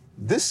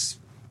 This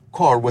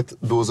car with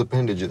those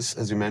appendages,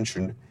 as you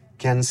mentioned,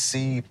 can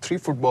see 3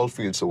 football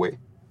fields away,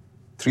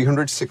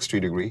 360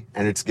 degree,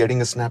 and it's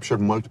getting a snapshot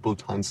multiple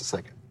times a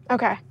second.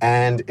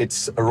 And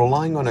it's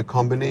relying on a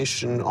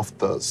combination of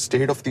the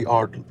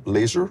state-of-the-art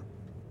laser,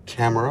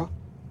 camera,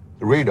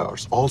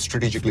 radars, all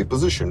strategically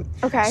positioned.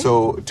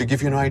 So to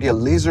give you an idea,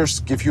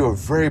 lasers give you a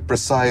very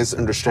precise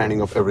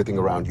understanding of everything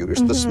around you.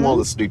 It's the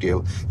smallest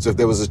detail. So if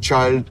there was a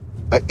child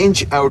an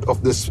inch out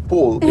of this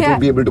pole, it will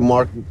be able to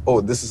mark,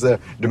 oh, this is a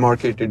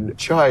demarcated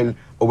child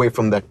away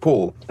from that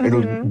pole.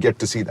 It'll get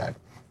to see that.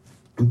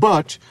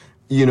 But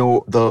you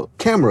know, the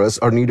cameras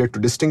are needed to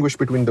distinguish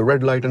between the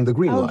red light and the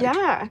green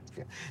light.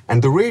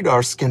 And the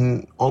radars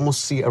can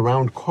almost see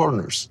around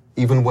corners,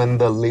 even when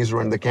the laser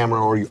and the camera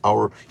or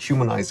our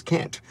human eyes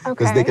can't,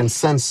 because they can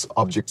sense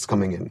objects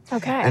coming in.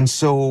 And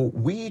so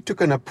we took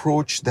an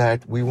approach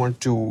that we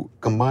want to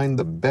combine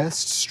the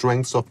best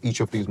strengths of each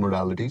of these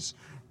modalities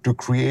to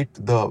create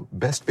the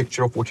best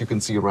picture of what you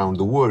can see around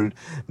the world,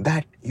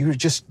 that you're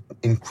just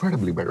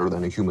incredibly better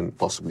than a human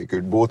possibly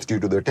could, both due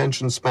to the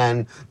attention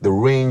span, the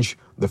range,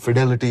 the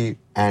fidelity,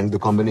 and the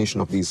combination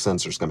of these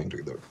sensors coming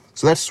together.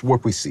 So that's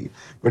what we see.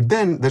 But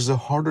then there's a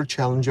harder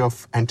challenge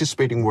of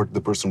anticipating what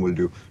the person will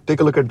do.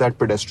 Take a look at that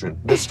pedestrian.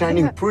 They're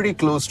standing pretty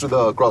close to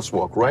the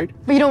crosswalk, right?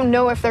 But you don't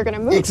know if they're going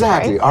to move.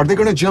 Exactly. Right? Are they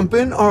going to jump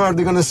in, or are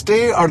they going to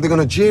stay? Are they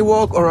going to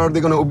jaywalk, or are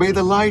they going to obey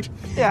the light?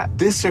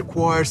 This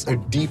requires a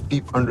deep,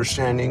 deep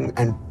understanding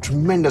and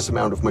tremendous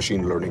amount of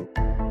machine learning.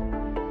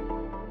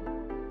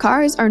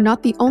 Cars are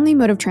not the only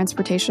mode of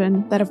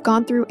transportation that have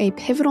gone through a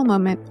pivotal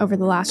moment over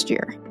the last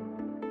year.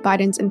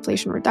 Biden's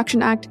Inflation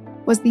Reduction Act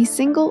was the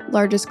single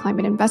largest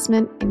climate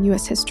investment in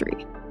U.S.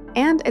 history,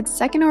 and its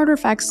second-order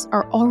effects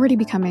are already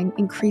becoming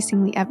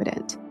increasingly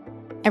evident.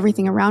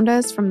 Everything around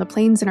us, from the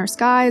planes in our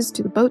skies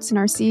to the boats in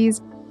our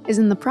seas, is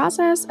in the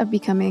process of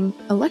becoming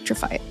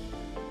electrified.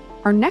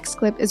 Our next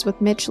clip is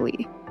with Mitch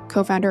Lee,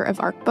 co-founder of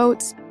Arc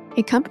Boats,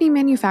 a company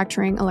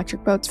manufacturing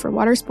electric boats for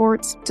water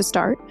sports, to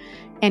start,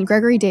 and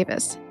Gregory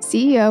Davis,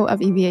 CEO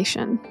of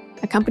Eviation,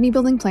 a company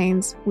building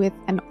planes with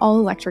an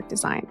all-electric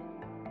design.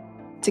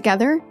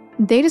 Together,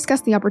 they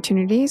discuss the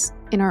opportunities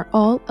in our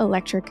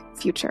all-electric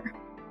future.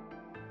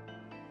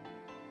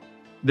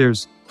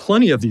 There's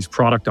plenty of these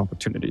product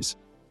opportunities.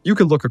 You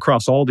could look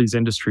across all these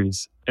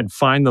industries and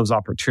find those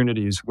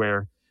opportunities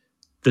where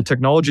the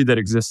technology that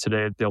exists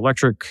today, the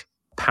electric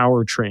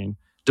powertrain,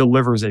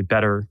 delivers a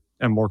better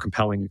and more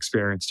compelling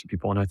experience to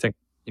people. And I think,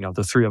 you know,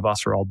 the three of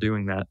us are all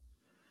doing that.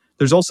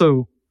 There's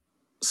also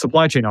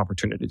supply chain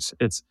opportunities.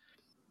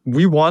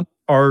 We want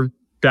our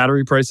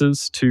battery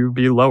prices to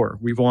be lower.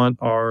 We want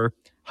our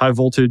high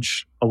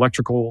voltage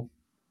electrical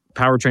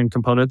powertrain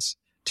components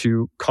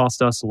to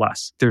cost us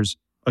less. There's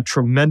a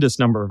tremendous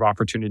number of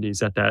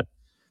opportunities at that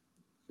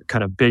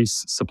kind of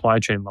base supply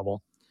chain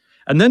level.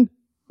 And then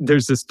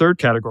there's this third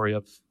category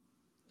of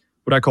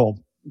what I call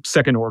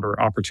second order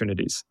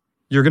opportunities.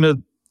 You're going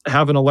to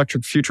have an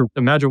electric future.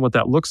 Imagine what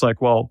that looks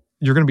like. Well,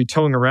 you're going to be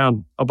towing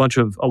around a bunch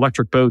of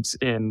electric boats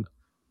in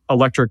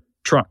electric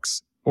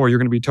trucks, or you're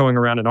going to be towing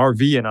around an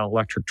RV in an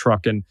electric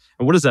truck. And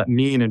what does that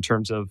mean in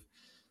terms of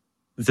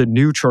the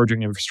new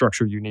charging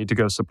infrastructure you need to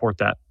go support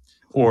that,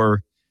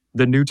 or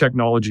the new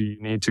technology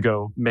you need to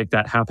go make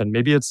that happen?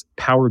 Maybe it's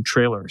powered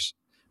trailers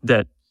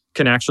that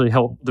can actually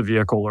help the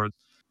vehicle, or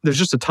there's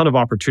just a ton of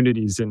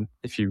opportunities. And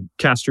if you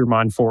cast your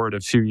mind forward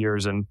a few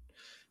years and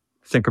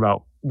think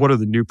about what are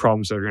the new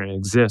problems that are going to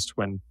exist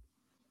when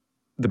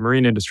the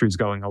marine industry is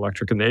going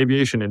electric and the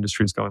aviation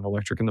industry is going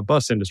electric and the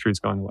bus industry is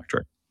going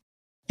electric.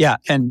 Yeah,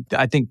 and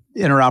I think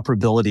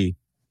interoperability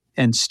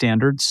and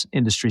standards,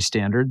 industry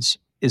standards,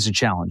 is a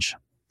challenge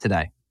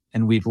today.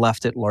 And we've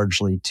left it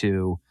largely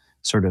to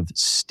sort of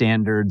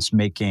standards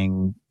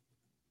making,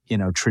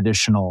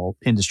 traditional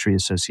industry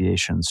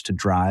associations to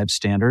drive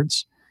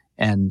standards.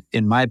 And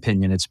in my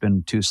opinion, it's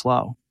been too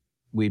slow.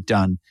 We've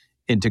done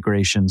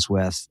integrations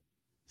with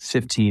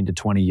 15 to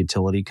 20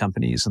 utility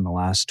companies in the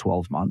last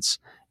 12 months,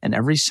 and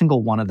every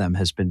single one of them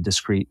has been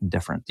discrete and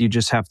different. You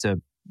just have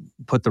to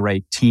put the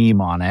right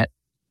team on it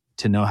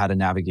to know how to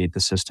navigate the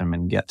system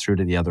and get through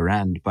to the other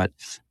end. But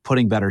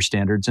putting better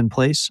standards in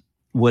place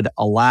would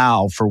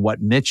allow for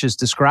what Mitch is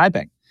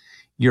describing.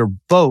 Your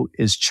boat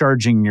is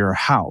charging your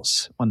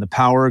house when the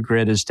power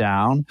grid is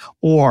down,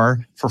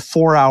 or for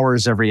 4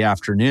 hours every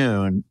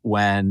afternoon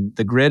when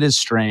the grid is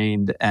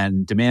strained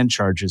and demand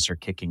charges are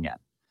kicking in.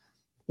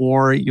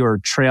 Or your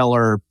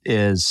trailer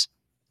is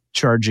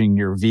charging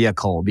your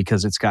vehicle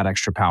because it's got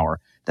extra power.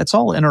 That's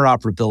all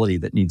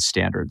interoperability that needs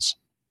standards.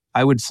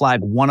 I would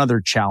flag one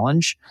other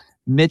challenge.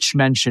 Mitch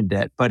mentioned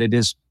it, but it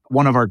is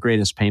one of our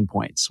greatest pain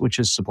points, which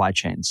is supply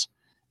chains.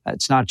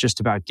 It's not just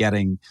about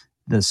getting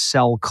the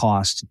cell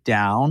cost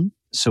down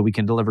so we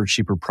can deliver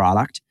cheaper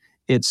product.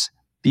 It's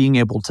being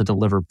able to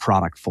deliver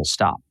product full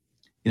stop.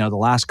 The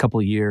last couple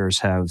of years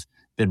have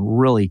been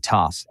really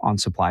tough on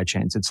supply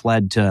chains. It's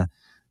led to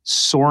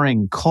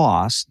soaring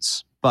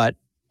costs, but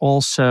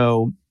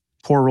also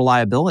poor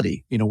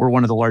reliability. We're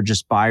one of the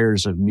largest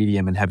buyers of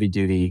medium and heavy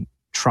duty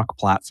truck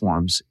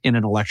platforms in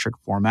an electric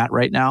format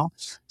right now.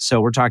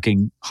 So we're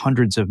talking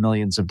hundreds of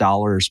millions of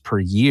dollars per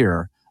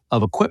year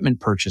of equipment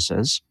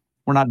purchases.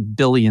 We're not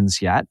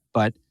billions yet,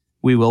 but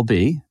we will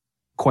be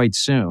quite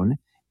soon.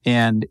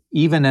 And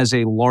even as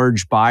a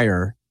large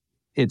buyer,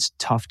 it's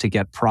tough to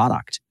get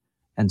product.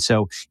 And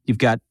so you've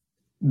got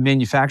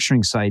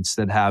manufacturing sites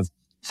that have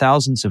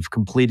thousands of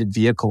completed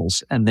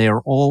vehicles, and they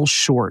are all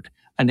short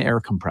an air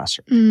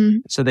compressor.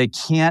 So they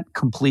can't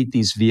complete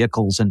these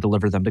vehicles and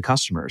deliver them to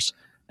customers.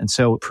 And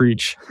so,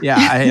 preach.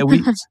 Yeah,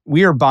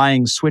 we are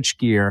buying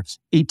switchgear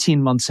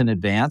 18 months in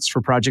advance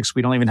for projects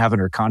we don't even have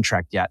under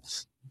contract yet.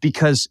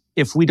 Because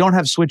if we don't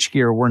have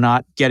switchgear, we're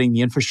not getting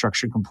the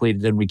infrastructure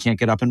completed and we can't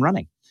get up and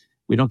running.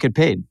 We don't get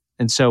paid.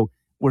 And so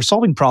we're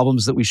solving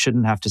problems that we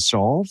shouldn't have to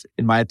solve,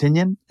 in my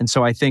opinion. And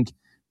so I think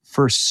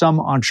for some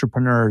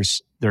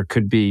entrepreneurs, there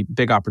could be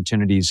big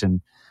opportunities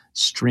in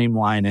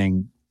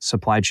streamlining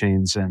supply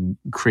chains and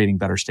creating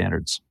better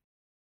standards.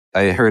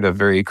 I heard a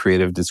very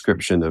creative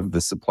description of the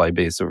supply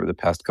base over the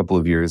past couple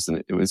of years,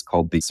 and it was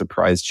called the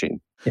surprise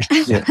chain.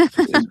 Yeah.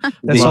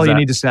 That's all you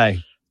need to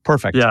say.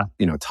 Perfect. Yeah.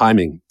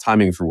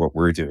 Timing for what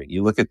we're doing.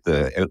 You look at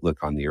the outlook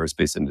on the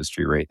aerospace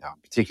industry right now,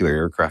 particularly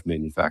aircraft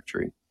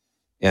manufacturing.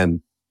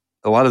 And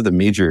a lot of the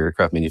major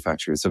aircraft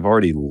manufacturers have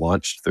already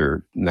launched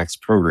their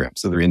next program.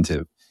 So they're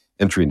entering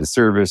into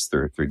service,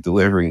 they're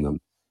delivering them.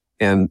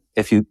 And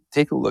if you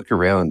take a look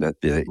around at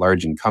the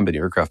large incumbent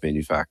aircraft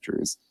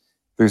manufacturers,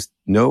 there's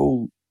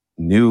no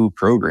new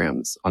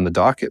programs on the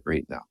docket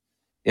right now.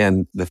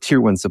 And the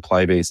tier 1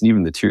 supply base and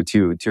even the tier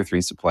 2 and tier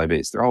 3 supply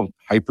base, they're all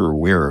hyper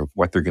aware of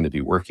what they're going to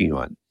be working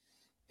on.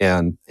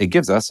 And it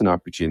gives us an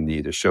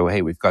opportunity to show,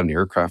 hey, we've got an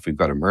aircraft, we've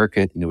got a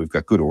market, we've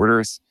got good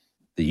orders.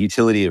 The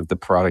utility of the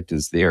product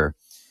is there.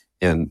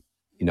 And,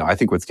 I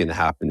think what's going to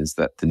happen is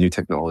that the new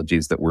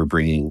technologies that we're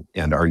bringing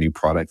and our new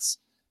products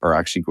are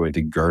actually going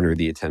to garner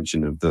the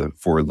attention of the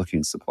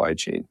forward-looking supply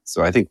chain.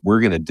 So I think we're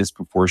going to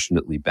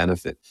disproportionately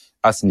benefit,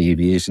 us in the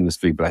aviation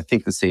industry, but I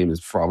think the same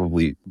is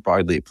probably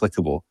broadly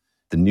applicable.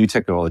 The new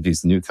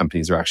technologies, the new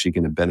companies are actually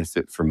going to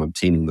benefit from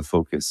obtaining the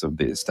focus of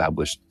the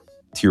established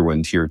tier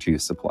 1, tier 2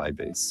 supply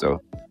base. So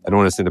I don't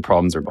want to say the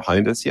problems are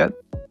behind us yet,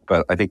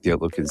 but I think the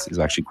outlook is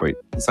actually quite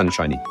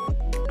sunshiny.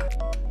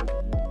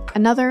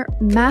 Another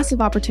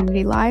massive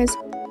opportunity lies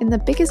in the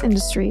biggest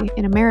industry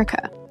in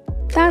America.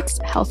 That's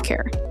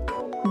healthcare.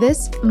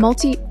 This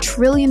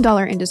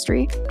multi-trillion-dollar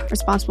industry,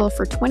 responsible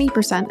for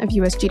 20% of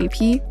US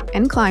GDP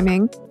and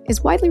climbing,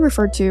 is widely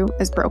referred to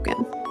as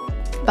broken.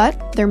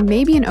 But there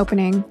may be an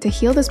opening to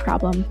heal this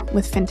problem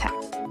with fintech.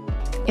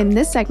 In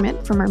this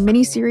segment from our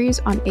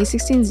mini-series on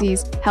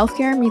A16Z's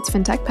Healthcare Meets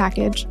Fintech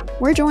package,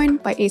 we're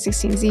joined by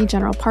A16Z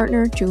General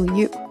Partner Julie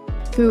Yu,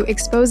 who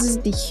exposes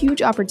the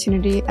huge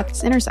opportunity at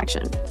this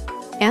intersection.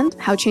 and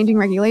how changing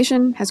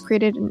regulation has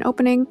created an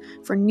opening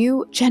for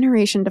new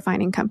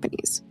generation-defining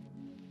companies.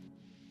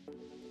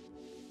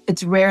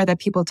 It's rare that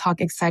people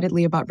talk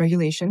excitedly about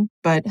regulation,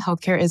 but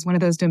healthcare is one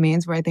of those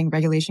domains where I think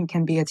regulation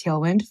can be a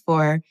tailwind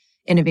for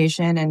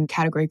innovation and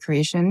category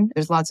creation.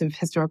 There's lots of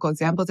historical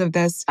examples of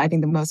this. I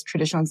think the most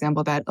traditional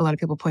example that a lot of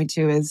people point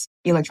to is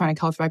electronic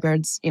health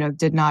records,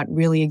 did not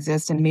really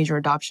exist in major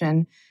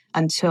adoption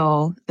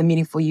until the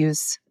meaningful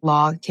use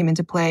law came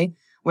into play,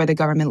 where the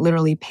government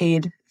literally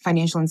paid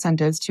financial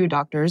incentives to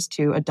doctors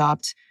to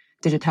adopt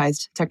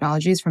digitized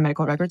technologies for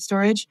medical record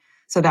storage.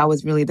 So that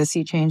was really the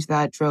sea change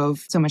that drove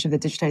so much of the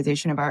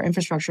digitization of our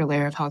infrastructure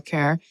layer of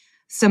healthcare.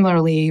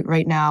 Similarly,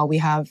 right now, we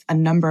have a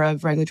number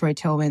of regulatory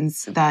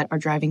tailwinds that are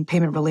driving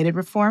payment-related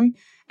reform.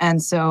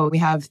 And so we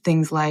have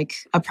things like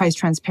a price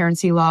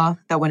transparency law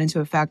that went into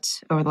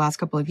effect over the last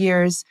couple of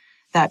years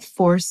that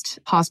forced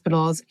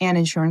hospitals and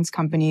insurance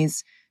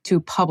companies to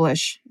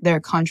publish their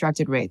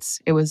contracted rates.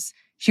 It was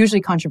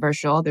hugely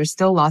controversial. There's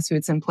still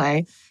lawsuits in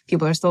play.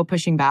 People are still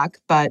pushing back,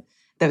 but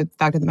the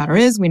fact of the matter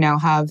is we now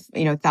have,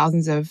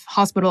 thousands of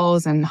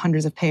hospitals and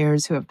hundreds of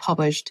payers who have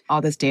published all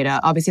this data.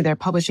 Obviously, they're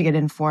publishing it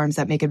in forms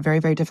that make it very,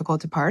 very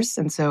difficult to parse.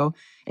 And so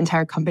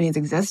entire companies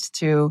exist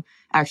to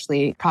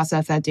actually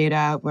process that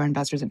data. We're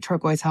investors in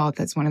Turquoise Health.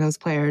 That's one of those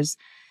players,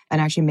 and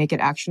actually make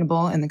it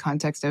actionable in the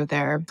context of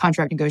their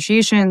contract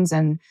negotiations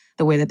and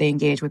the way that they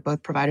engage with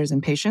both providers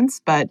and patients.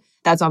 But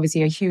that's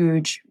obviously a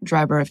huge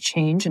driver of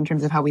change in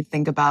terms of how we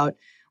think about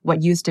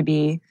what used to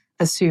be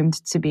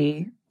assumed to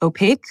be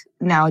opaque,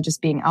 now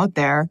just being out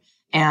there,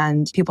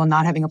 and people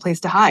not having a place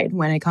to hide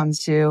when it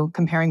comes to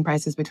comparing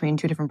prices between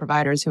two different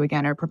providers who,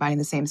 again, are providing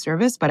the same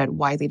service, but at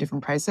widely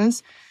different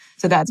prices.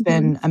 So that's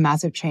been a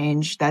massive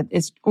change that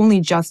is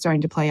only just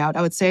starting to play out,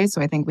 I would say.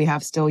 So I think we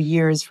have still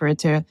years for it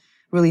to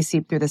really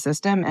seep through the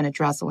system and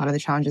address a lot of the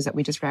challenges that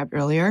we described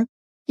earlier.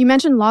 You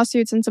mentioned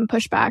lawsuits and some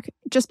pushback.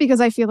 Just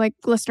because I feel like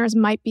listeners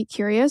might be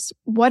curious,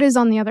 what is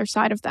on the other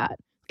side of that?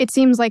 It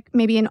seems like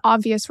maybe an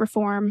obvious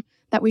reform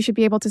that we should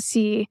be able to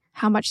see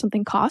how much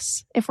something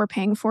costs if we're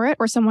paying for it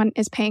or someone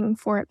is paying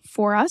for it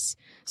for us.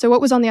 So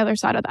what was on the other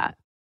side of that?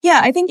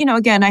 Yeah, I think,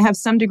 again, I have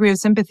some degree of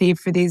sympathy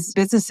for these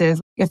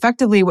businesses.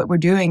 Effectively, what we're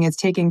doing is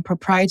taking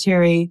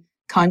proprietary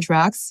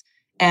contracts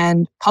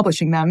and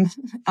publishing them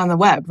on the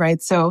web,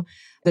 right? So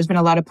there's been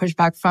a lot of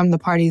pushback from the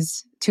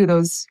parties to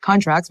those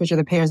contracts, which are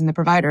the payers and the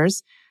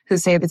providers, who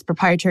say it's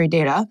proprietary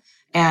data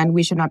and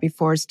we should not be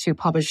forced to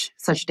publish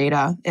such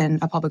data in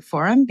a public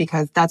forum,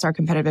 because that's our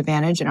competitive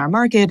advantage in our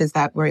market, is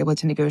that we're able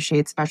to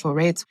negotiate special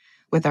rates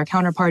with our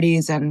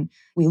counterparties, and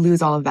we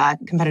lose all of that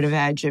competitive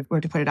edge if we're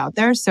to put it out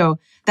there. So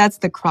that's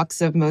the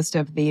crux of most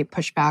of the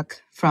pushback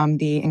from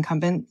the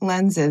incumbent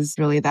lens, is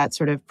really that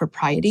sort of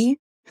propriety.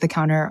 The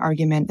counter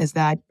argument is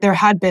that there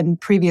had been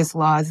previous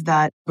laws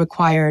that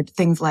required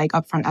things like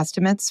upfront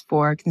estimates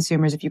for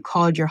consumers. If you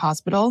called your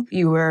hospital,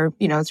 you were,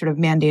 sort of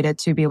mandated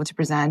to be able to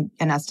present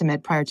an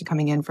estimate prior to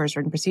coming in for a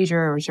certain procedure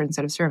or a certain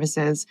set of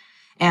services.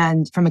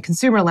 And from a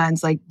consumer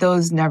lens,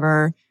 those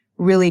never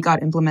really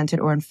got implemented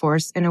or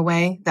enforced in a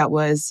way that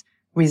was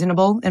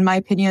reasonable, in my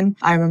opinion.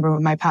 I remember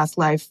in my past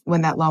life,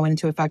 when that law went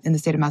into effect in the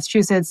state of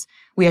Massachusetts,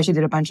 we actually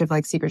did a bunch of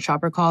secret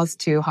shopper calls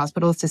to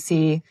hospitals to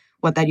see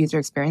what that user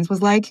experience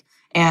was like.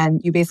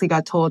 And you basically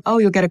got told, oh,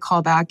 you'll get a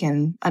call back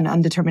in an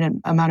undetermined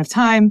amount of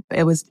time.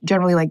 It was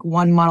generally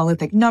one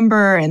monolithic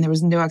number, and there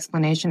was no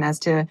explanation as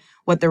to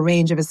what the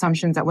range of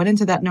assumptions that went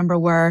into that number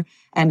were.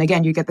 And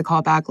again, you get the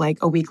call back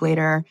a week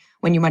later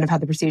when you might have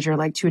had the procedure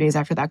 2 days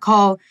after that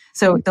call.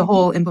 So the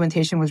whole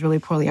implementation was really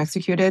poorly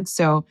executed.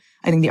 So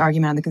I think the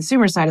argument on the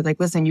consumer side is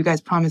listen, you guys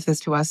promised this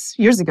to us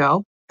years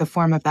ago. The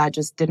form of that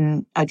just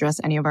didn't address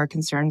any of our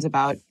concerns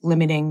about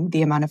limiting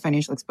the amount of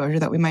financial exposure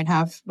that we might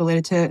have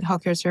related to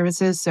healthcare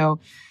services. So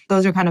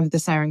those are kind of the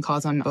siren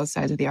calls on both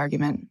sides of the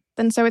argument.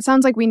 And so it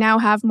sounds like we now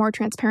have more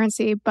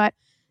transparency, but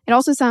it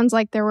also sounds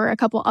like there were a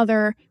couple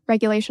other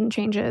regulation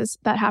changes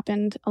that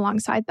happened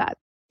alongside that.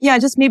 Yeah,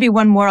 just maybe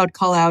one more I'd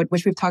call out,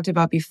 which we've talked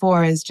about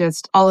before, is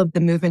just all of the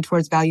movement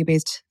towards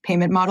value-based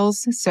payment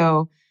models.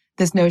 So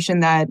this notion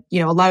that,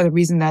 a lot of the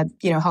reason that,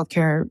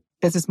 healthcare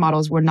business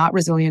models were not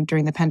resilient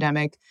during the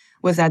pandemic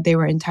was that they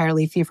were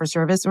entirely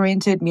fee-for-service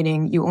oriented,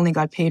 meaning you only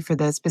got paid for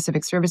the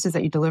specific services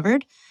that you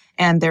delivered.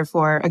 And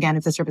therefore, again,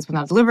 if the service was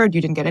not delivered,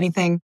 you didn't get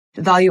anything.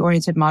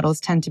 Value-oriented models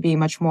tend to be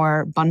much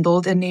more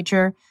bundled in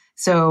nature.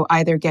 So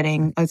either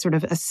getting a sort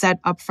of a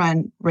set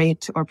upfront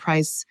rate or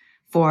price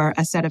for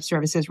a set of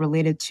services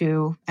related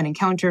to an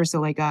encounter.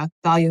 So a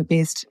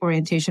value-based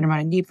orientation around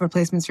a knee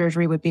replacement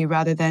surgery would be,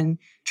 rather than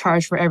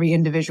charge for every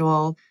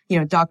individual,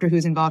 doctor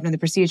who's involved in the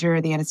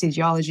procedure, the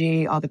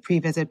anesthesiology, all the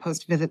pre-visit,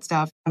 post-visit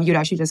stuff, you'd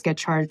actually just get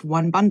charged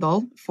one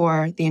bundle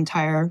for the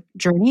entire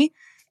journey.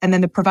 And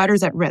then the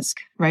provider's at risk,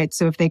 right?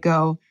 So if they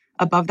go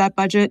above that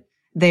budget,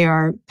 they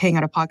are paying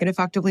out of pocket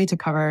effectively to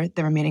cover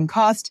the remaining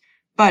cost.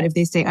 But if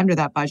they stay under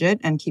that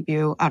budget and keep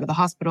you out of the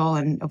hospital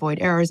and avoid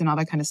errors and all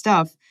that kind of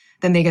stuff,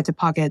 then they get to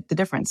pocket the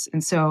difference.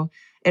 And so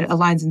it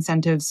aligns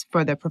incentives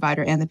for the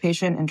provider and the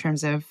patient in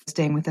terms of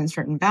staying within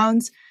certain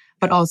bounds.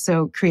 but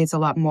also creates a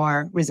lot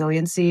more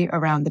resiliency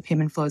around the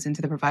payment flows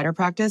into the provider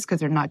practice because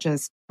they're not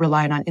just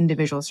relying on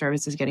individual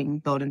services getting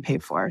billed and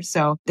paid for.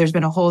 So there's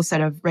been a whole set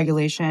of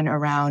regulation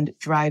around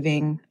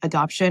driving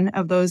adoption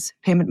of those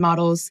payment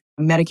models.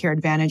 Medicare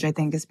Advantage, I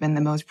think, has been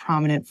the most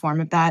prominent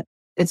form of that.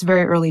 It's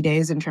very early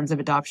days in terms of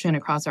adoption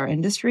across our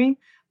industry,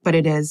 but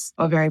it is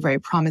a very, very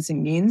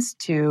promising means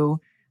to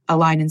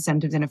align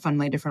incentives in a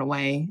fundamentally different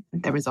way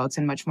that results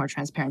in much more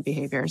transparent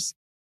behaviors.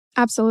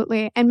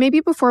 Absolutely. And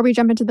maybe before we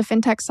jump into the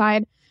fintech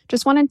side,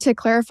 just wanted to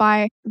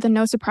clarify the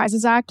No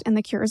Surprises Act and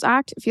the Cures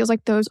Act. It feels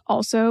like those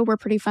also were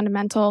pretty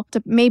fundamental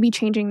to maybe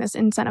changing this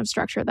incentive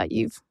structure that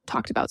you've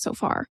talked about so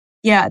far.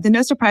 Yeah, the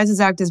No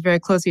Surprises Act is very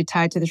closely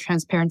tied to the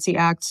Transparency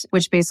Act,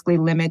 which basically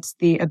limits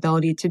the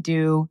ability to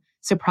do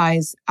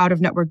surprise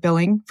out-of-network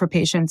billing for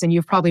patients. And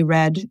you've probably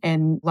read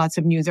in lots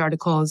of news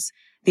articles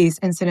these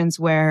incidents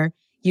where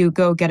you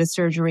go get a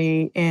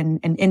surgery in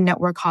an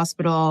in-network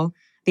hospital,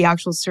 the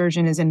actual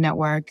surgeon is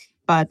in-network,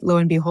 but lo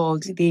and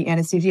behold, the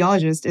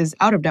anesthesiologist is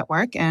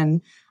out-of-network,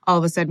 and all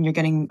of a sudden you're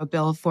getting a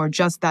bill for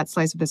just that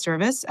slice of the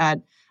service at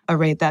a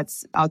rate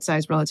that's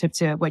outsized relative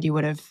to what you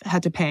would have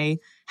had to pay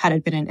had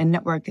it been an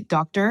in-network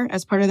doctor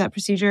as part of that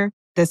procedure.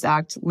 This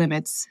act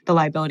limits the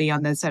liability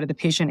on the side of the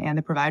patient and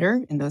the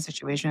provider in those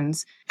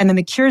situations. And then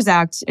the Cures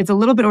Act, it's a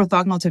little bit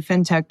orthogonal to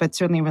fintech, but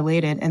certainly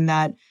related in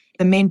that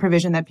the main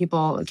provision that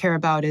people care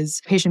about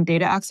is patient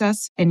data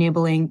access,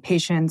 enabling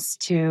patients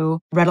to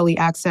readily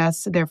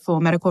access their full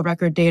medical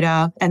record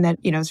data and that,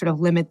 sort of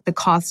limit the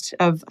cost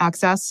of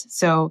access.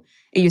 So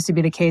it used to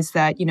be the case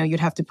that, you'd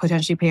have to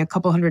potentially pay a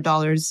couple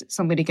 $100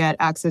 simply to get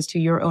access to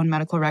your own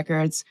medical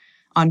records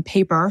on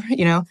paper,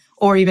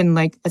 or even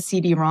like a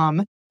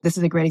CD-ROM. This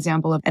is a great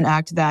example of an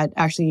act that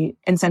actually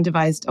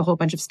incentivized a whole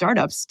bunch of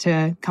startups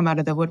to come out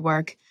of the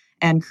woodwork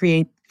and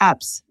create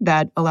apps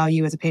that allow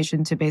you as a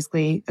patient to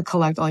basically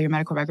collect all your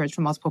medical records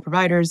from multiple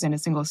providers in a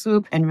single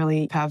swoop and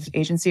really have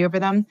agency over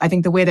them. I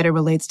think the way that it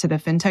relates to the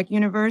fintech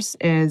universe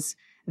is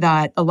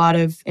that a lot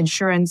of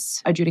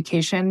insurance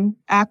adjudication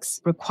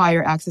acts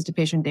require access to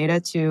patient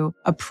data to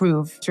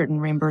approve certain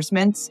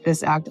reimbursements.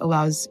 This act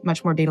allows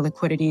much more data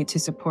liquidity to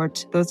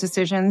support those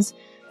decisions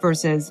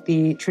versus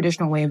the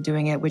traditional way of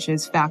doing it, which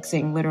is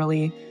faxing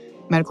literally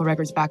medical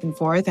records back and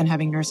forth and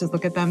having nurses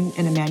look at them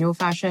in a manual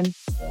fashion.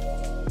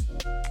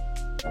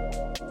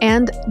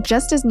 And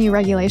just as new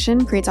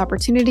regulation creates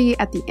opportunity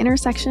at the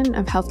intersection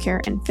of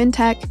healthcare and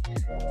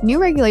fintech, new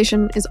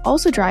regulation is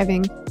also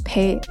driving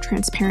pay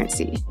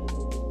transparency.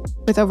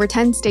 With over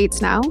 10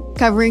 states now,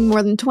 covering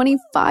more than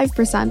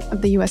 25%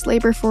 of the US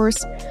labor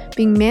force,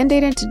 being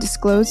mandated to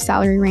disclose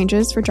salary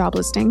ranges for job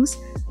listings,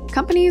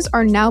 companies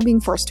are now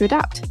being forced to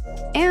adapt,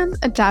 and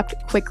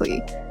adapt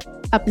quickly.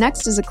 Up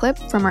next is a clip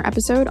from our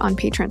episode on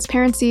pay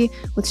transparency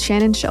with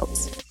Shannon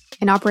Schultz,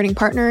 an operating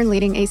partner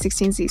leading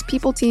A16Z's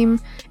people team,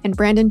 and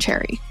Brandon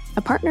Cherry,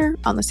 a partner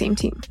on the same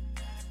team.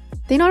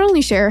 They not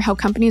only share how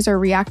companies are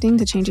reacting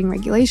to changing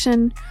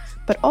regulation,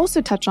 but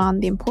also touch on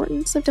the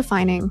importance of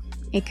defining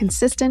a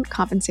consistent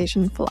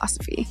compensation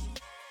philosophy.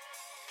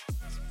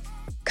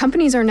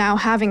 Companies are now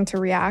having to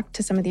react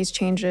to some of these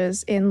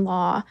changes in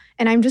law,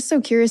 and I'm just so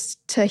curious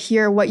to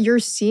hear what you're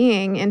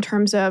seeing in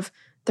terms of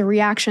the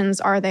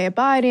reactions. Are they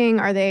abiding?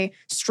 Are they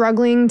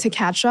struggling to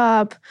catch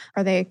up?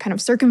 Are they kind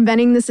of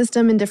circumventing the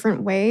system in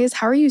different ways?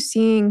 How are you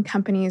seeing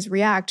companies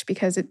react?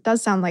 Because it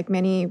does sound like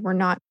many were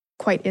not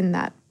quite in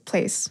that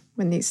place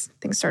when these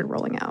things started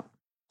rolling out.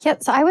 Yeah,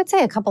 so I would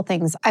say a couple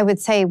things. I would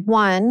say,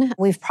 one,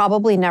 we've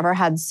probably never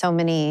had so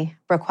many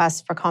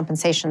requests for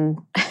compensation.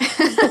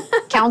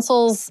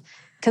 Counsels,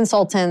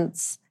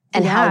 consultants,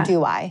 and how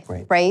do I,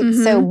 right?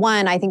 Mm-hmm. So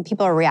one, I think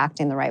people are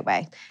reacting the right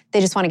way. They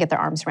just want to get their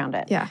arms around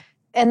it. Yeah.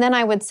 And then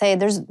I would say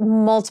there's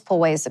multiple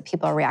ways that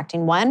people are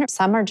reacting. One,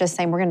 some are just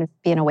saying we're going to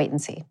be in a wait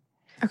and see.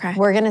 Okay.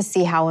 We're going to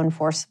see how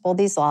enforceable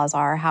these laws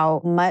are,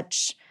 how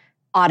much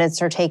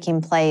audits are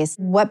taking place,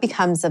 what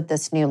becomes of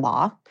this new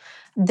law.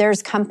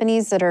 There's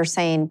companies that are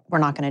saying we're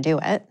not going to do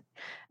it,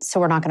 so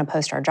we're not going to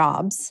post our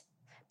jobs.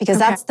 Because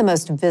that's the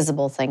most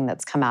visible thing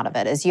that's come out of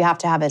it, is you have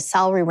to have a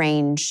salary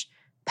range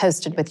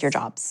posted with your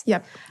jobs.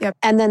 Yep.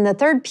 And then the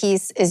third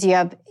piece is you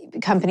have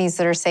companies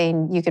that are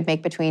saying you could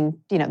make between,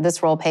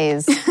 this role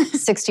pays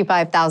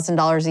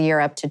 $65,000 a year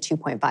up to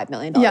 $2.5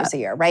 million a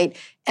year, right?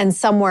 And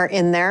somewhere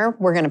in there,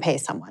 we're going to pay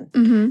someone.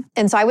 Mm-hmm.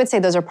 And so I would say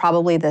those are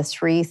probably the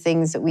three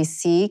things that we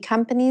see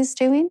companies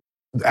doing.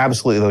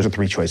 Absolutely, those are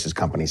three choices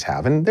companies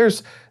have. And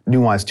there's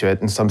nuance to it.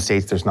 In some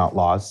states, there's not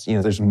laws.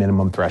 There's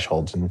minimum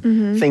thresholds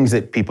and things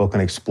that people can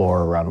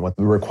explore around what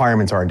the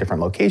requirements are in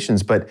different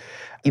locations. But,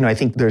 I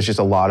think there's just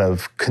a lot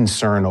of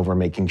concern over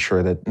making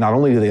sure that not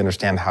only do they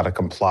understand how to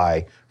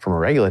comply from a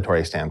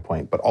regulatory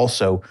standpoint, but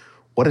also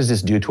what does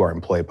this do to our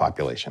employee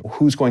population?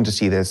 Who's going to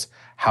see this?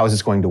 How is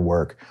this going to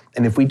work?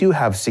 And if we do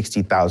have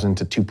 $60,000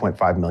 to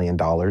 $2.5 million,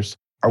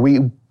 are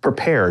we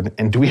prepared?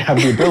 And do we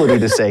have the ability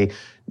to say,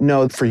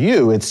 no, for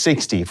you, it's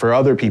 60. For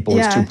other people,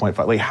 it's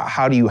 2.5. Like,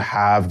 how do you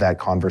have that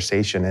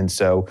conversation? And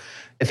so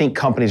I think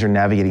companies are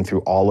navigating through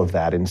all of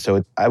that. And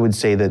so I would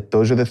say that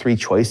those are the three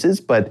choices,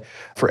 but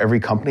for every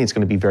company, it's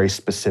going to be very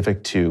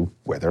specific to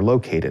where they're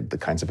located, the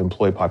kinds of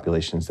employee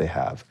populations they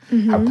have,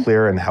 how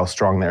clear and how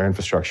strong their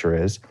infrastructure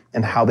is,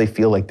 and how they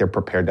feel like they're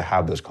prepared to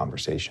have those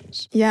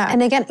conversations. Yeah.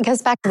 And again, it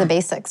goes back to the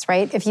basics,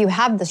 right? If you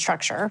have the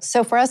structure,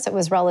 so for us, it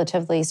was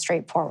relatively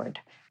straightforward.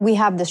 We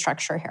have the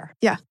structure here.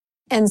 Yeah.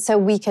 And so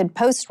we could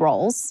post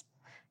roles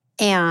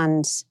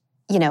and,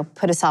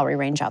 put a salary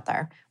range out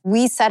there.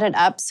 We set it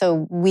up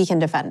so we can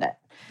defend it.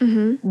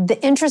 The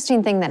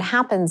interesting thing that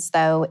happens,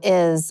 though,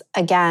 is,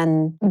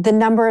 again, the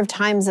number of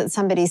times that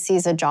somebody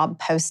sees a job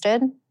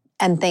posted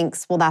and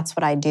thinks, well, that's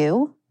what I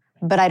do,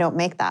 but I don't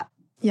make that.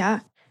 Yeah.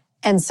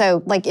 And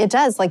so, it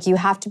does. You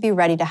have to be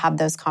ready to have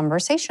those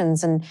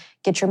conversations and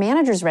get your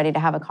managers ready to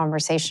have a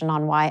conversation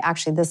on why,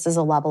 actually, this is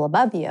a level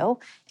above you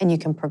and you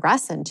can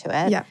progress into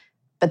it. Yeah.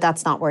 But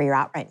that's not where you're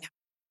at right now.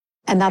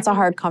 And that's a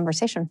hard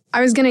conversation.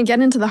 I was going to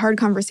get into the hard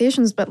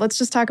conversations, but let's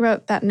just talk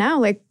about that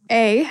now.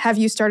 Have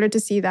you started to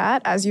see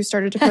that as you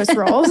started to post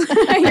roles?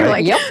 You're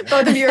yep.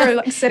 Both of you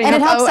are sitting and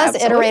up. it helps us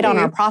absolutely. iterate on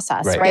our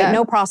process, right? Yeah.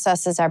 No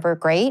process is ever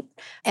great.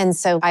 And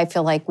so I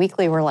feel like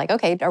weekly we're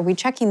okay, are we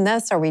checking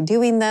this? Are we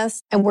doing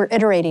this? And we're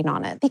iterating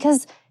on it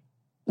because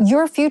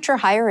your future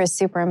hire is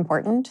super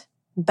important,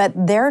 but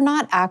they're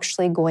not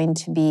actually going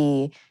to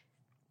be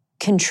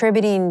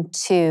contributing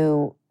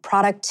to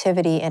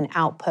productivity and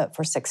output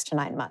for 6 to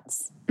 9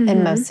 months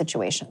in most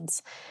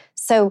situations.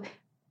 So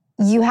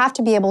you have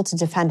to be able to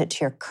defend it to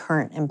your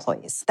current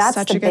employees.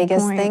 That's the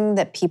biggest thing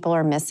that people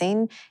are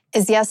missing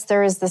is, yes,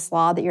 there is this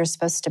law that you're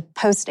supposed to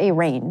post a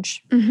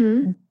range,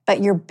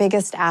 but your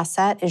biggest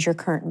asset is your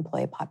current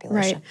employee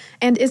population. Right.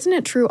 And isn't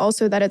it true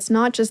also that it's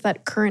not just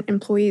that current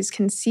employees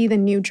can see the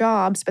new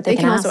jobs, but they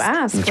can also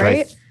ask,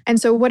 right? And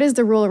so what is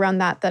the rule around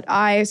that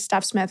I,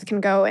 Steph Smith,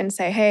 can go and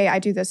say, hey, I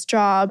do this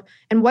job,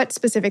 and what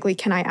specifically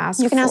can I ask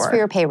for? You can ask for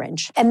your pay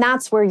range. And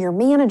that's where your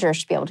manager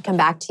should be able to come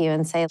back to you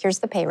and say, here's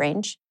the pay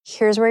range.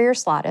 Here's where you're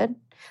slotted.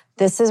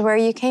 This is where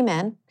you came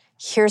in.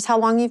 Here's how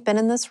long you've been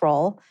in this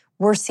role.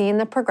 We're seeing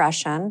the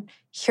progression.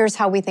 Here's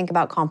how we think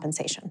about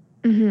compensation,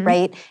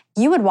 right?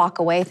 You would walk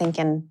away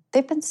thinking,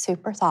 they've been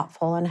super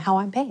thoughtful in how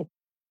I'm paid.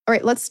 All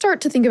right, let's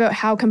start to think about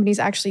how companies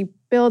actually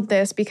build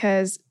this,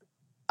 because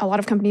a lot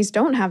of companies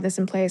don't have this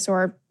in place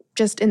or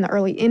just in the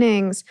early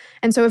innings.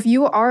 And so if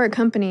you are a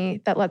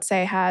company that, let's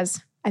say,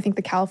 has, I think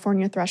the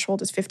California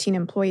threshold is 15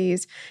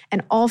 employees,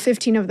 and all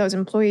 15 of those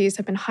employees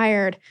have been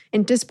hired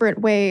in disparate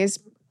ways,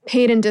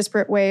 paid in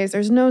disparate ways,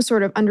 there's no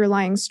sort of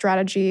underlying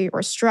strategy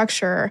or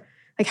structure.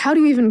 How do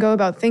you even go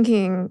about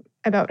thinking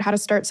about how to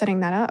start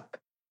setting that up?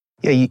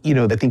 Yeah,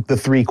 I think the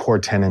 3 core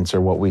tenets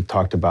are what we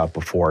talked about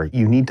before.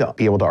 You need to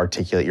be able to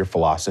articulate your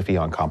philosophy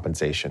on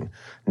compensation.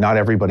 Not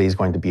everybody is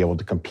going to be able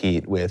to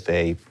compete with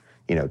a,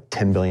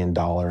 $10 billion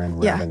in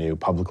revenue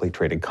publicly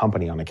traded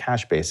company on a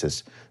cash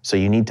basis. So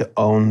you need to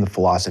own the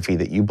philosophy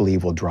that you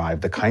believe will drive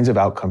the kinds of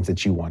outcomes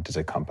that you want as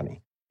a company.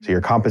 So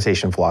your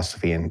compensation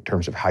philosophy in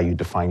terms of how you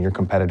define your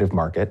competitive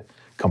market,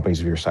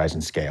 companies of your size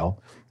and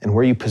scale, and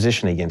where you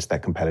position against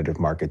that competitive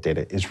market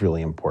data is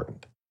really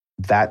important.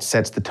 That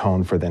sets the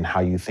tone for then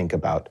how you think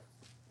about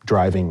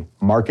driving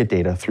market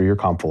data through your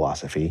comp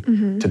philosophy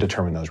to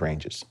determine those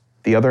ranges.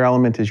 The other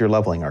element is your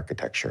leveling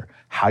architecture,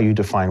 how you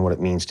define what it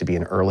means to be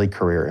an early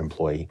career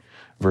employee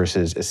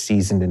versus a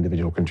seasoned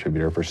individual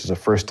contributor versus a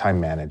first-time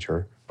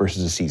manager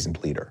versus a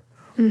seasoned leader.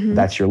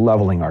 That's your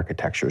leveling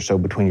architecture. So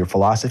between your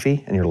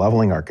philosophy and your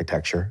leveling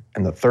architecture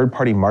and the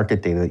third-party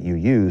market data that you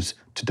use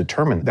to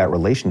determine that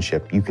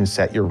relationship, you can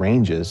set your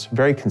ranges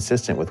very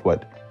consistent with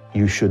what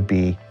you should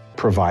be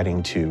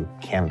providing to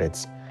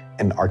candidates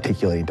and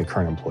articulating to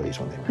current employees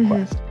when they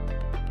request.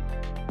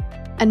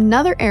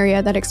 Another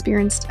area that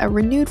experienced a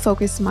renewed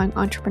focus among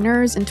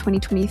entrepreneurs in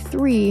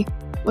 2023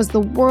 was the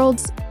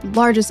world's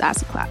largest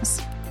asset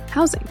class,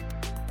 housing.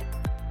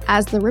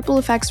 As the ripple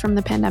effects from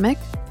the pandemic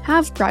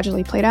have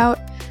gradually played out,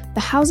 the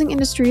housing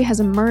industry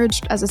has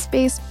emerged as a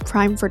space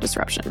primed for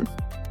disruption.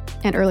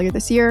 And earlier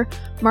this year,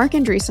 Marc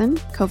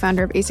Andreessen,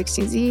 co-founder of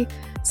A16Z,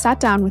 sat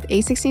down with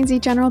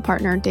A16Z general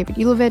partner David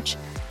Yulovich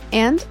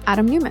and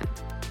Adam Newman,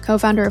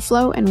 co-founder of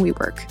Flow and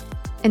WeWork.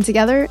 And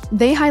together,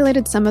 they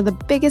highlighted some of the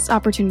biggest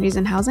opportunities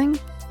in housing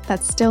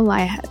that still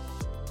lie ahead.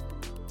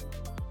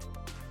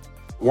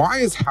 Why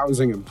is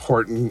housing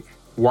important?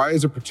 Why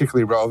is it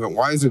particularly relevant?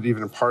 Why is it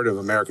even a part of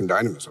American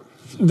dynamism?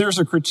 There's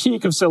a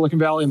critique of Silicon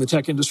Valley and the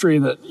tech industry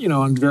that,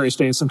 on various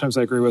days, sometimes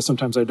I agree with,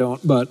 sometimes I don't.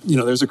 But,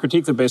 there's a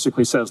critique that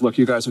basically says, look,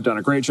 you guys have done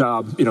a great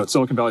job.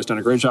 Silicon Valley's done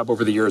a great job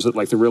over the years at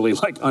the really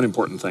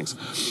unimportant things.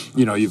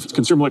 You've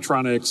consumer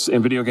electronics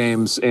and video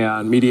games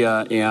and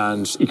media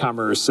and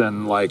e-commerce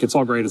and it's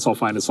all great, it's all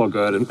fine, it's all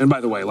good. And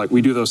by the way,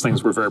 we do those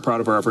things. We're very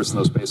proud of our efforts in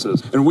those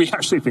spaces. And we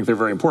actually think they're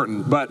very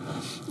important. But,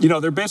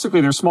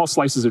 they're small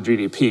slices of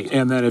GDP.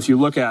 And then if you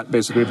look at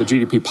basically the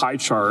GDP pie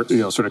chart,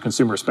 sort of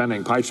consumer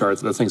spending pie chart,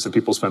 the things that people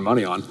people spend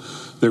money on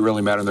that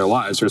really matter in their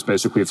lives. There's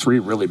basically three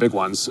really big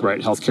ones,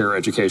 right? Healthcare,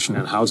 education,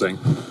 and housing.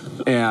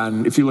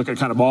 And if you look at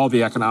kind of all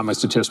the economic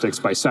statistics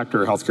by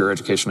sector, healthcare,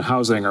 education, and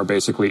housing are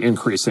basically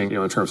increasing,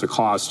 in terms of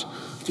cost,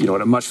 at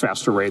a much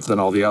faster rate than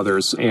all the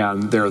others.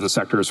 And they're the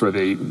sectors where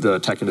the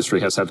tech industry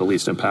has had the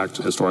least impact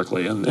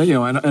historically. And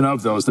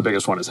of those, the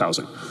biggest one is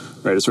housing,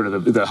 right? It's sort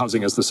of the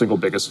housing is the single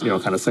biggest,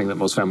 kind of thing that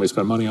most families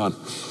spend money on.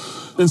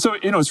 And so,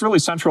 it's really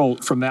central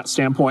from that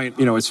standpoint.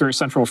 It's very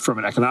central from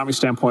an economic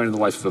standpoint in the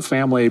life of a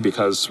family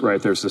because,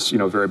 right, there's this,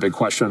 very big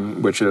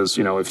question, which is,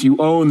 if you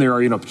own, there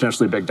are,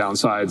 potentially big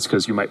downsides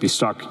because you might be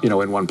stuck,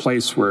 in one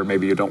place where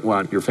maybe you don't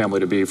want your family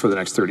to be for the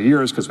next 30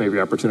 years because maybe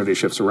opportunity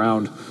shifts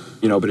around,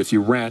 but if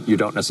you rent, you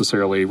don't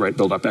necessarily, right,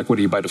 build up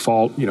equity by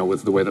default,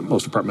 with the way that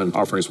most apartment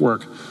offerings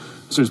work.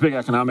 So there's big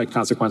economic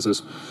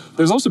consequences.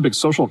 There's also big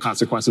social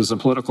consequences and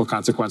political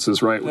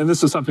consequences, right? And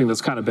this is something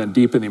that's kind of been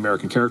deep in the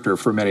American character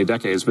for many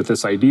decades, but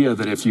this idea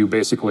that if you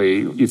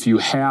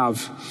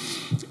have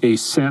a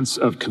sense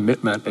of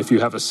commitment, if you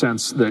have a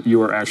sense that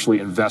you are actually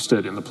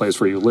invested in the place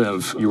where you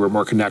live, you are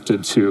more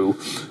connected to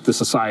the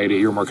society,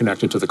 you're more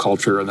connected to the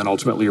culture, and then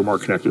ultimately you're more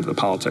connected to the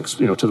politics,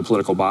 to the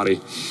political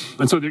body.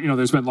 And so,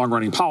 there's been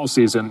long-running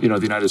policies in, the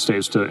United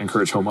States to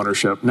encourage home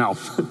ownership. Now,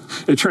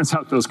 it turns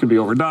out those can be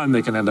overdone.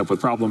 They can end up with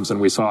problems,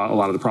 and we saw a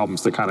lot of the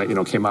problems that kind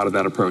of, came out of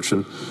that approach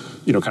and,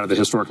 kind of the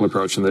historical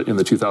approach in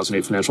the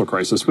 2008 financial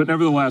crisis. But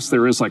nevertheless,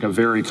 there is like a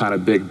very kind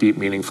of big, deep,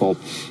 meaningful,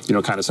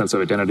 kind of sense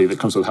of identity that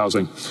comes with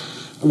housing.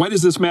 Why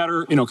does this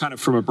matter, kind of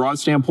from a broad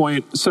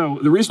standpoint? So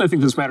the reason I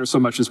think this matters so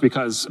much is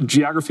because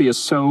geography is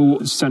so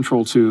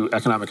central to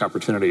economic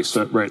opportunity.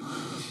 So, right.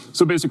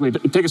 So basically,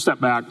 take a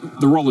step back,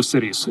 the role of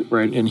cities,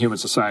 right, in human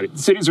society.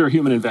 Cities are a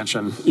human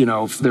invention.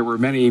 There were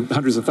many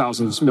hundreds of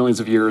thousands,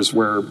 millions of years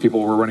where people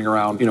were running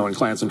around, in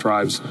clans and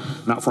tribes,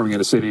 not forming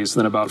into cities.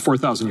 Then about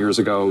 4,000 years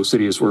ago,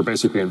 cities were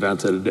basically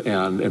invented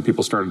and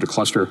people started to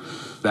cluster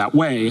that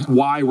way.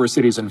 Why were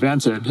cities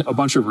invented? A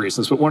bunch of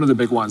reasons, but one of the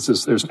big ones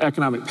is there's an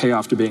economic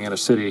payoff to being in a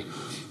city.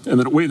 And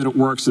the way that it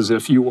works is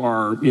if you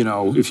are,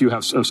 if you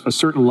have a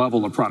certain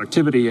level of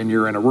productivity and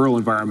you're in a rural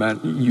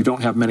environment, you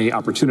don't have many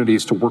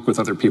opportunities to work with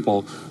other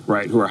people,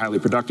 right, who are highly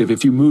productive.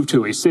 If you move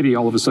to a city,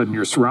 all of a sudden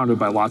you're surrounded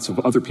by lots of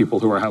other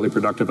people who are highly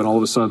productive, and all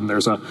of a sudden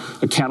there's a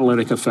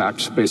catalytic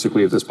effect,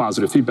 basically, of this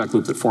positive feedback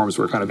loop that forms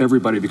where kind of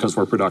everybody becomes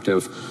more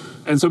productive.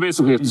 And so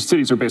basically,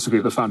 cities are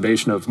basically the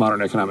foundation of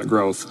modern economic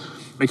growth.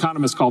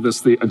 Economists call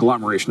this the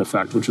agglomeration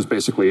effect, which is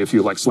basically if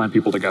you slam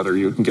people together,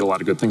 you can get a lot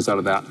of good things out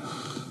of that.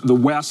 The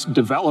West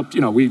developed,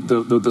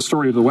 the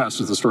story of the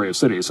West is the story of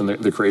cities and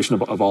the creation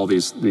of all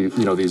these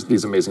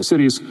amazing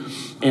cities.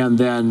 And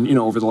then,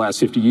 over the last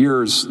 50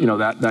 years,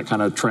 that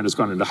kind of trend has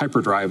gone into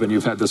hyperdrive, and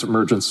you've had this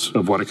emergence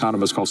of what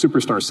economists call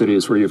superstar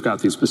cities, where you've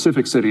got these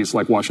specific cities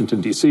like Washington,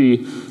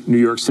 D.C., New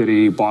York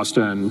City,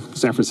 Boston,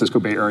 San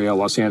Francisco Bay Area,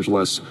 Los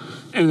Angeles,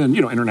 and then,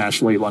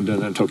 internationally,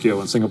 London and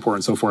Tokyo and Singapore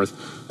and so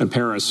forth, and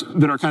Paris,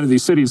 that are kind of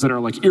these cities that are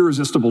like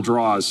irresistible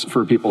draws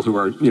for people who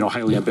are,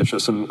 highly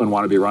ambitious and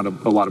want to be around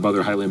a lot of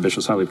other highly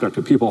ambitious, highly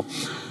productive people.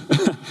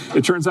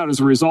 It turns out as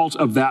a result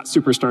of that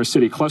superstar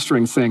city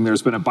clustering thing,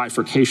 there's been a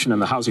bifurcation in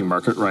the housing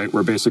market, right,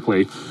 where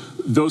basically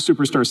those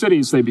superstar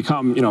cities, they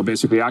become,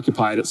 basically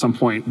occupied at some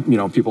point,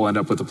 people end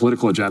up with a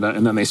political agenda,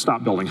 and then they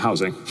stop building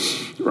housing,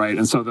 right?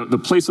 And so the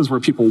places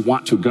where people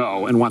want to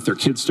go and want their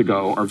kids to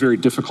go are very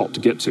difficult to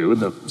get to. And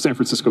the San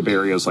Francisco Bay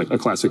Area is like a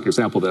classic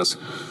example of this.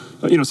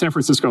 San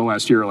Francisco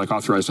last year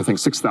authorized, I think,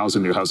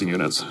 6,000 new housing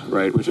units,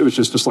 right? Which was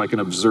just like an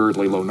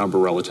absurdly low number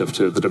relative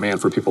to the demand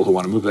for people who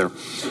want to move there.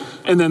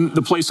 And then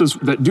the places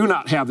that do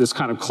not have this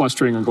kind of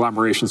clustering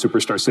agglomeration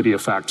superstar city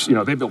effect,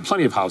 they build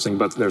plenty of housing,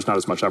 but there's not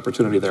as much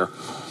opportunity there.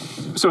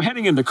 So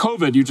heading into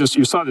COVID,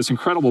 you saw this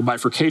incredible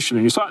bifurcation,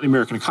 and you saw it in the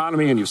American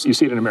economy, and you see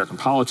it in American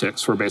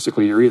politics, where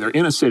basically you're either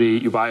in a city,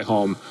 you buy a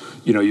home,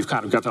 you've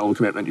kind of got that level of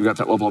commitment, you've got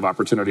that level of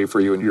opportunity for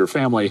you and your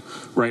family,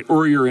 right?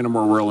 Or you're in a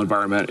more rural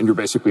environment and you're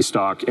basically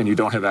stuck and you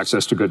don't have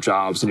access to good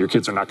jobs, and your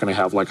kids are not going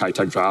to have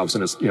high-tech jobs,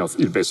 and you're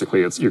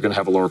going to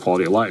have a lower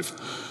quality of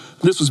life.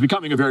 This was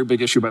becoming a very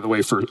big issue, by the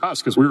way, for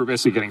us, because we were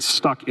basically getting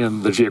stuck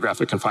in the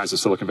geographic confines of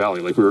Silicon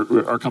Valley.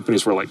 Our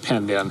companies were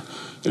penned in,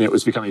 and it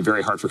was becoming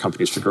very hard for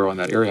companies to grow in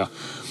that area.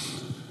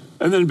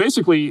 And then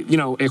basically,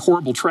 a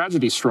horrible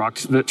tragedy struck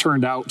that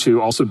turned out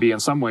to also be in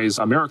some ways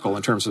a miracle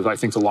in terms of, I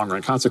think, the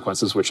long-run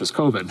consequences, which is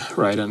COVID,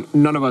 right? And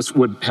none of us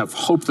would have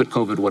hoped that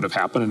COVID would have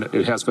happened, and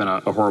it has been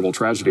a horrible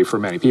tragedy for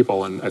many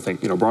people, and I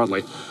think,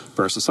 broadly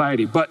for our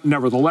society. But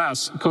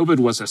nevertheless, COVID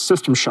was a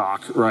system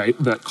shock, right,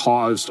 that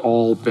caused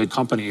all big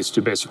companies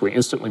to basically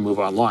instantly move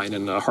online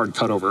in a hard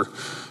cutover,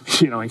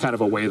 in kind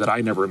of a way that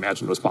I never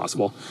imagined was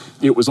possible.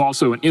 It was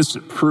also an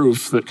instant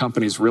proof that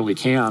companies really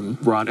can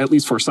run, at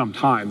least for some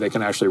time, they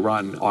can actually run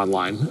run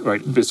online,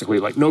 right? Basically,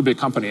 like no big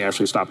company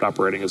actually stopped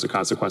operating as a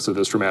consequence of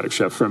this dramatic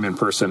shift from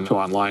in-person to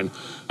online.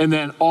 And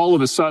then all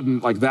of a sudden,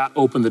 like that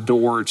opened the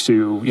door to,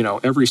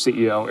 every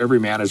CEO, every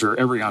manager,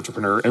 every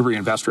entrepreneur, every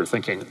investor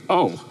thinking,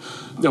 oh,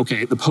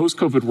 okay, the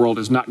post-COVID world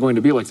is not going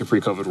to be like the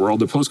pre-COVID world.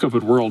 The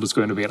post-COVID world is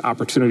going to be an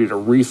opportunity to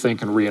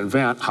rethink and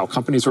reinvent how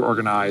companies are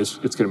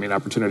organized. It's going to be an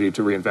opportunity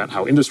to reinvent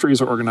how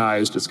industries are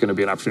organized. It's going to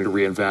be an opportunity to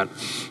reinvent,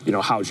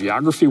 how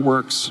geography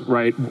works,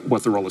 right?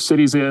 What the role of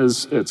cities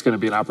is. It's going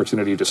to be an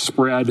opportunity to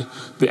spread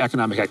the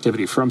economic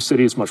activity from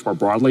cities much more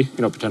broadly,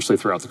 potentially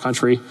throughout the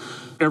country.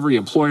 Every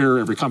employer,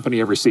 every company,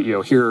 every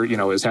CEO here,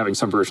 is having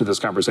some version of this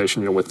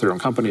conversation, with their own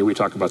company. We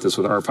talk about this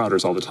with our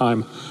founders all the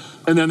time.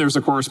 And then there's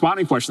a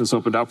corresponding question that's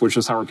opened up, which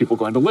is how are people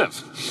going to live?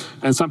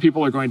 And some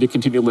people are going to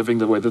continue living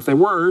the way that they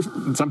were.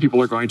 And some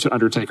people are going to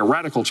undertake a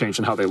radical change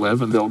in how they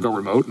live, and they'll go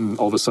remote. And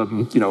all of a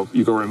sudden,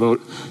 you go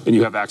remote and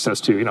you have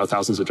access to,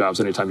 thousands of jobs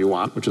anytime you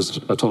want, which is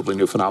a totally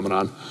new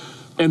phenomenon.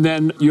 And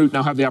then you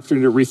now have the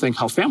opportunity to rethink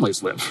how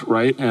families live,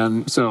 right?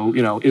 And so,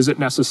 is it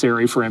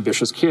necessary for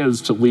ambitious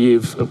kids to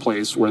leave a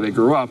place where they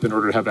grew up in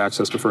order to have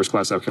access to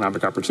first-class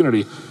economic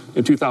opportunity?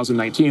 In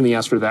 2019, the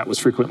answer to that was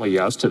frequently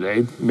yes.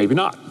 Today, maybe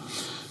not.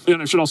 And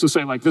I should also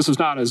say, this is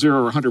not a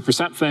 0 or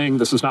 100% thing.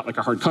 This is not like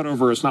a hard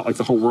cutover. It's not like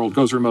the whole world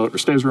goes remote or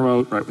stays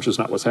remote, right? Which is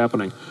not what's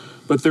happening.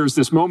 But there's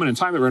this moment in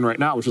time that we're in right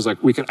now, which is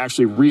we can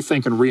actually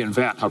rethink and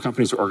reinvent how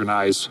companies are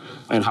organized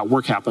and how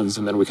work happens.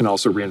 And then we can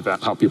also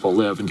reinvent how people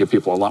live and give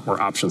people a lot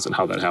more options in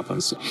how that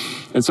happens.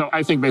 And so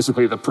I think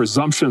basically the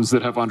presumptions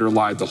that have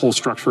underlied the whole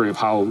structure of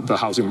how the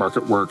housing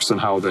market works and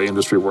how the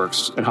industry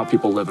works and how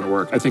people live and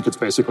work, I think it's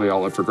basically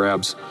all up for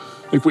grabs.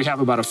 If we have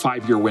about a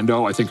 5-year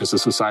window, I think, as a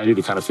society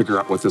to kind of figure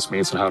out what this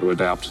means and how to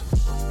adapt.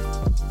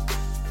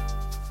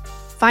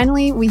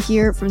 Finally, we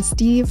hear from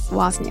Steve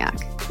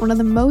Wozniak, one of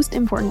the most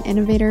important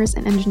innovators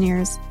and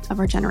engineers of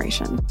our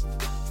generation.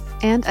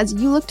 And as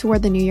you look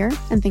toward the new year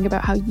and think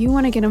about how you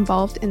want to get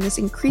involved in this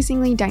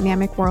increasingly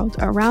dynamic world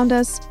around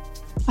us,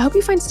 I hope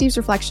you find Steve's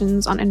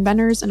reflections on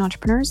inventors and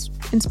entrepreneurs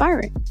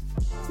inspiring.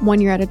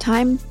 1 year at a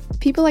time,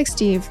 people like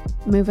Steve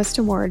move us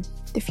toward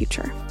the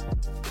future.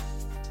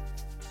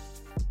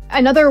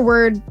 Another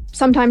word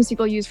sometimes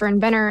people use for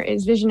inventor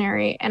is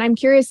visionary. And I'm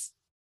curious,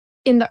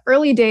 in the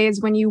early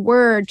days when you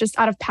were just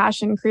out of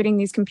passion creating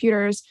these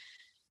computers,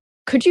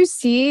 could you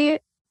see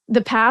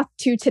the path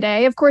to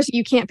today? Of course,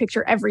 you can't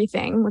picture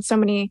everything with so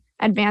many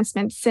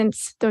advancements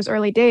since those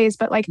early days,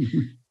 but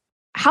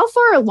how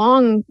far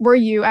along were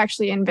you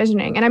actually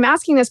envisioning? And I'm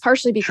asking this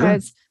partially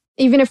because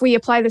even if we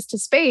apply this to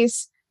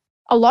space,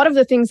 a lot of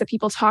the things that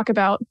people talk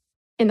about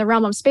in the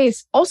realm of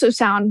space also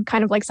sound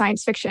kind of like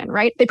science fiction,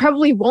 right? They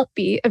probably won't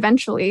be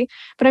eventually,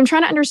 but I'm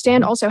trying to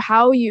understand also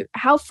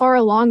how far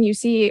along you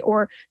see,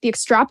 or the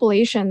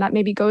extrapolation that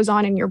maybe goes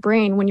on in your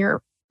brain when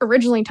you're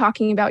originally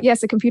talking about,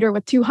 yes, a computer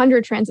with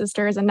 200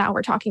 transistors, and now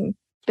we're talking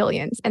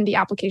billions, and the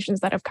applications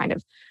that have kind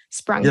of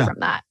sprung from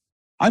that.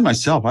 I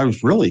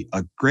was really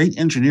a great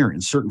engineer in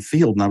a certain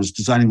field, and I was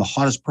designing the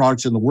hottest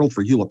products in the world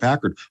for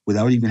Hewlett-Packard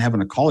without even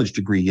having a college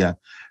degree yet.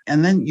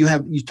 And then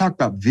you talk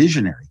about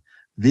visionary.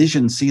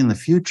 Vision, seeing the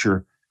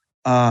future,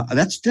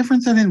 that's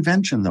different than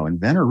invention, though.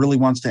 Inventor really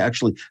wants to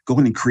actually go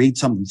in and create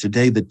something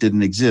today that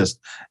didn't exist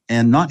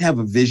and not have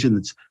a vision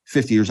that's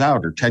 50 years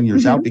out or 10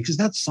 years out, because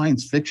that's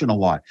science fiction a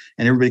lot.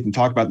 And everybody can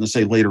talk about it and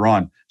say later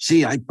on,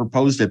 see, I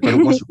proposed it, but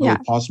it wasn't really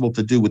possible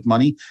to do with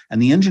money.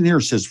 And the engineer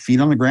says,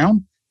 feet on the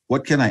ground,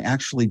 what can I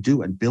actually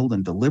do and build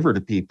and deliver to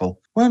people?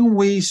 When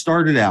we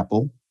started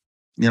Apple,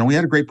 we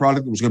had a great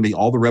product that was going to be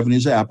all the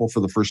revenues of Apple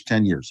for the first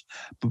 10 years.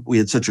 But we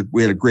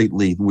had a great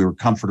lead, and we were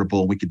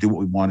comfortable, and we could do what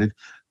we wanted.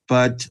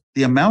 But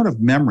the amount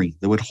of memory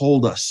that would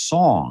hold a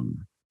song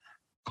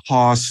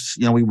costs,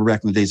 we were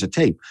back in the days of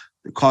tape,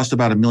 it cost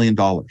about $1 million,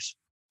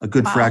 a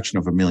good fraction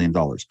of $1 million.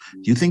 Do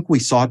you think we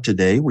saw it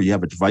today where you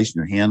have a device in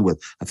your hand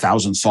with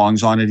 1,000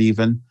 songs on it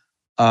even?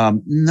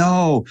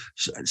 No.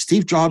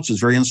 Steve Jobs was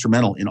very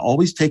instrumental in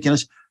always taking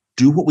us,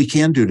 do what we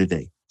can do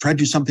today. Try to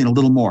do something a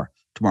little more.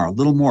 Tomorrow, a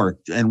little more.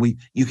 And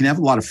you can have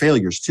a lot of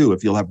failures too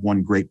if you'll have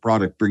one great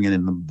product bringing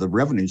in the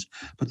revenues.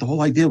 But the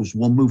whole idea was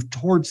we'll move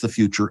towards the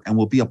future and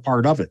we'll be a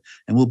part of it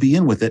and we'll be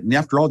in with it. And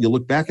after all, you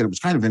look back at it, it was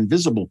kind of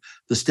invisible,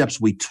 the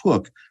steps we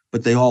took,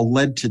 but they all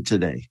led to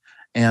today.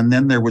 And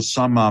then there was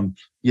some of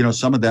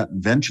that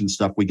invention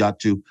stuff we got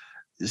to.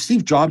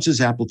 Steve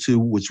Jobs' Apple II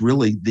was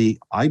really the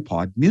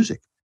iPod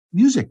music.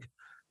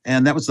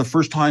 And that was the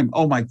first time,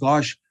 oh my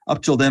gosh,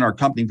 up till then, our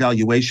company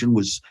valuation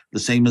was the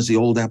same as the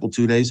old Apple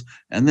II days.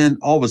 And then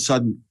all of a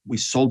sudden, we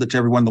sold it to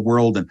everyone in the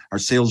world, and our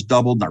sales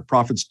doubled and our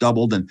profits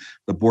doubled. And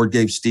the board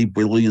gave Steve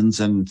billions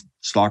and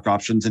stock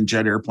options and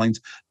jet airplanes.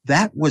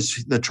 That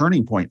was the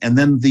turning point. And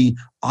then the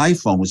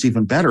iPhone was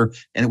even better.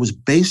 And it was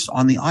based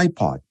on the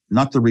iPod,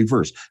 not the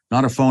reverse,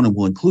 not a phone and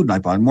will include an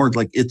iPod, more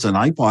like it's an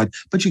iPod,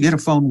 but you get a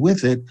phone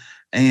with it.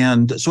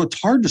 And so it's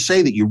hard to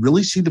say that you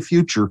really see the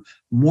future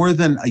more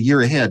than a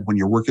year ahead when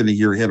you're working a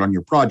year ahead on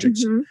your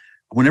projects.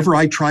 Whenever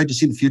I tried to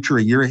see the future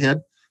a year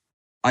ahead,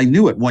 I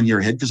knew it 1 year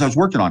ahead because I was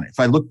working on it. If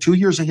I looked 2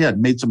 years ahead,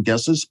 made some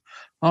guesses,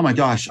 oh my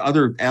gosh,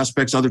 other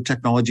aspects, other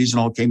technologies and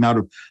all came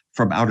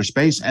from outer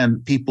space,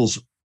 and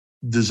people's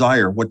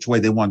desire, which way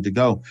they wanted to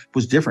go,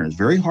 was different. It's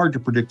very hard to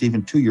predict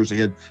even 2 years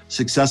ahead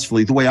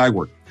successfully the way I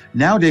work.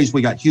 Nowadays,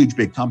 we got huge,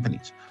 big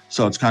companies.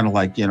 So it's kind of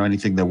like,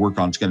 anything they work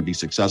on is going to be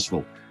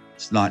successful.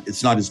 It's not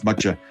as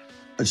much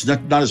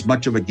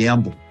of a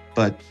gamble,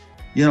 but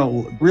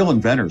real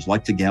inventors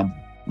like to gamble,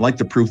 like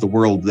to prove the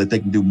world that they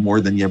can do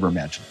more than you ever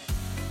imagined.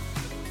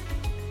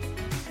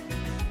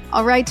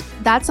 All right,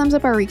 that sums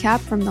up our recap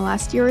from the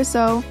last year or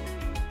so.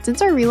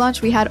 Since our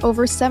relaunch, we had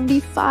over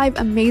 75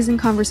 amazing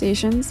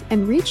conversations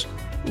and reached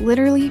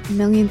literally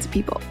millions of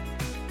people.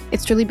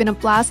 It's truly been a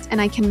blast,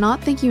 and I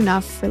cannot thank you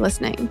enough for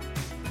listening.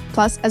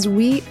 Plus, as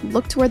we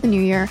look toward the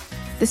new year,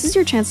 this is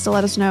your chance to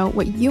let us know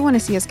what you want to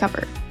see us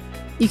cover.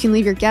 You can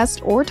leave your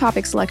guest or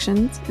topic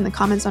selections in the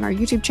comments on our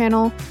YouTube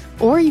channel,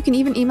 or you can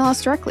even email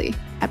us directly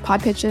at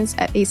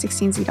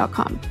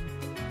podpitches@a16z.com.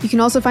 You can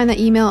also find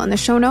the email in the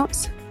show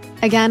notes.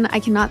 Again, I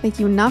cannot thank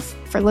you enough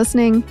for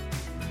listening.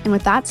 And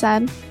with that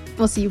said,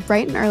 we'll see you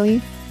bright and early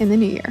in the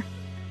new year.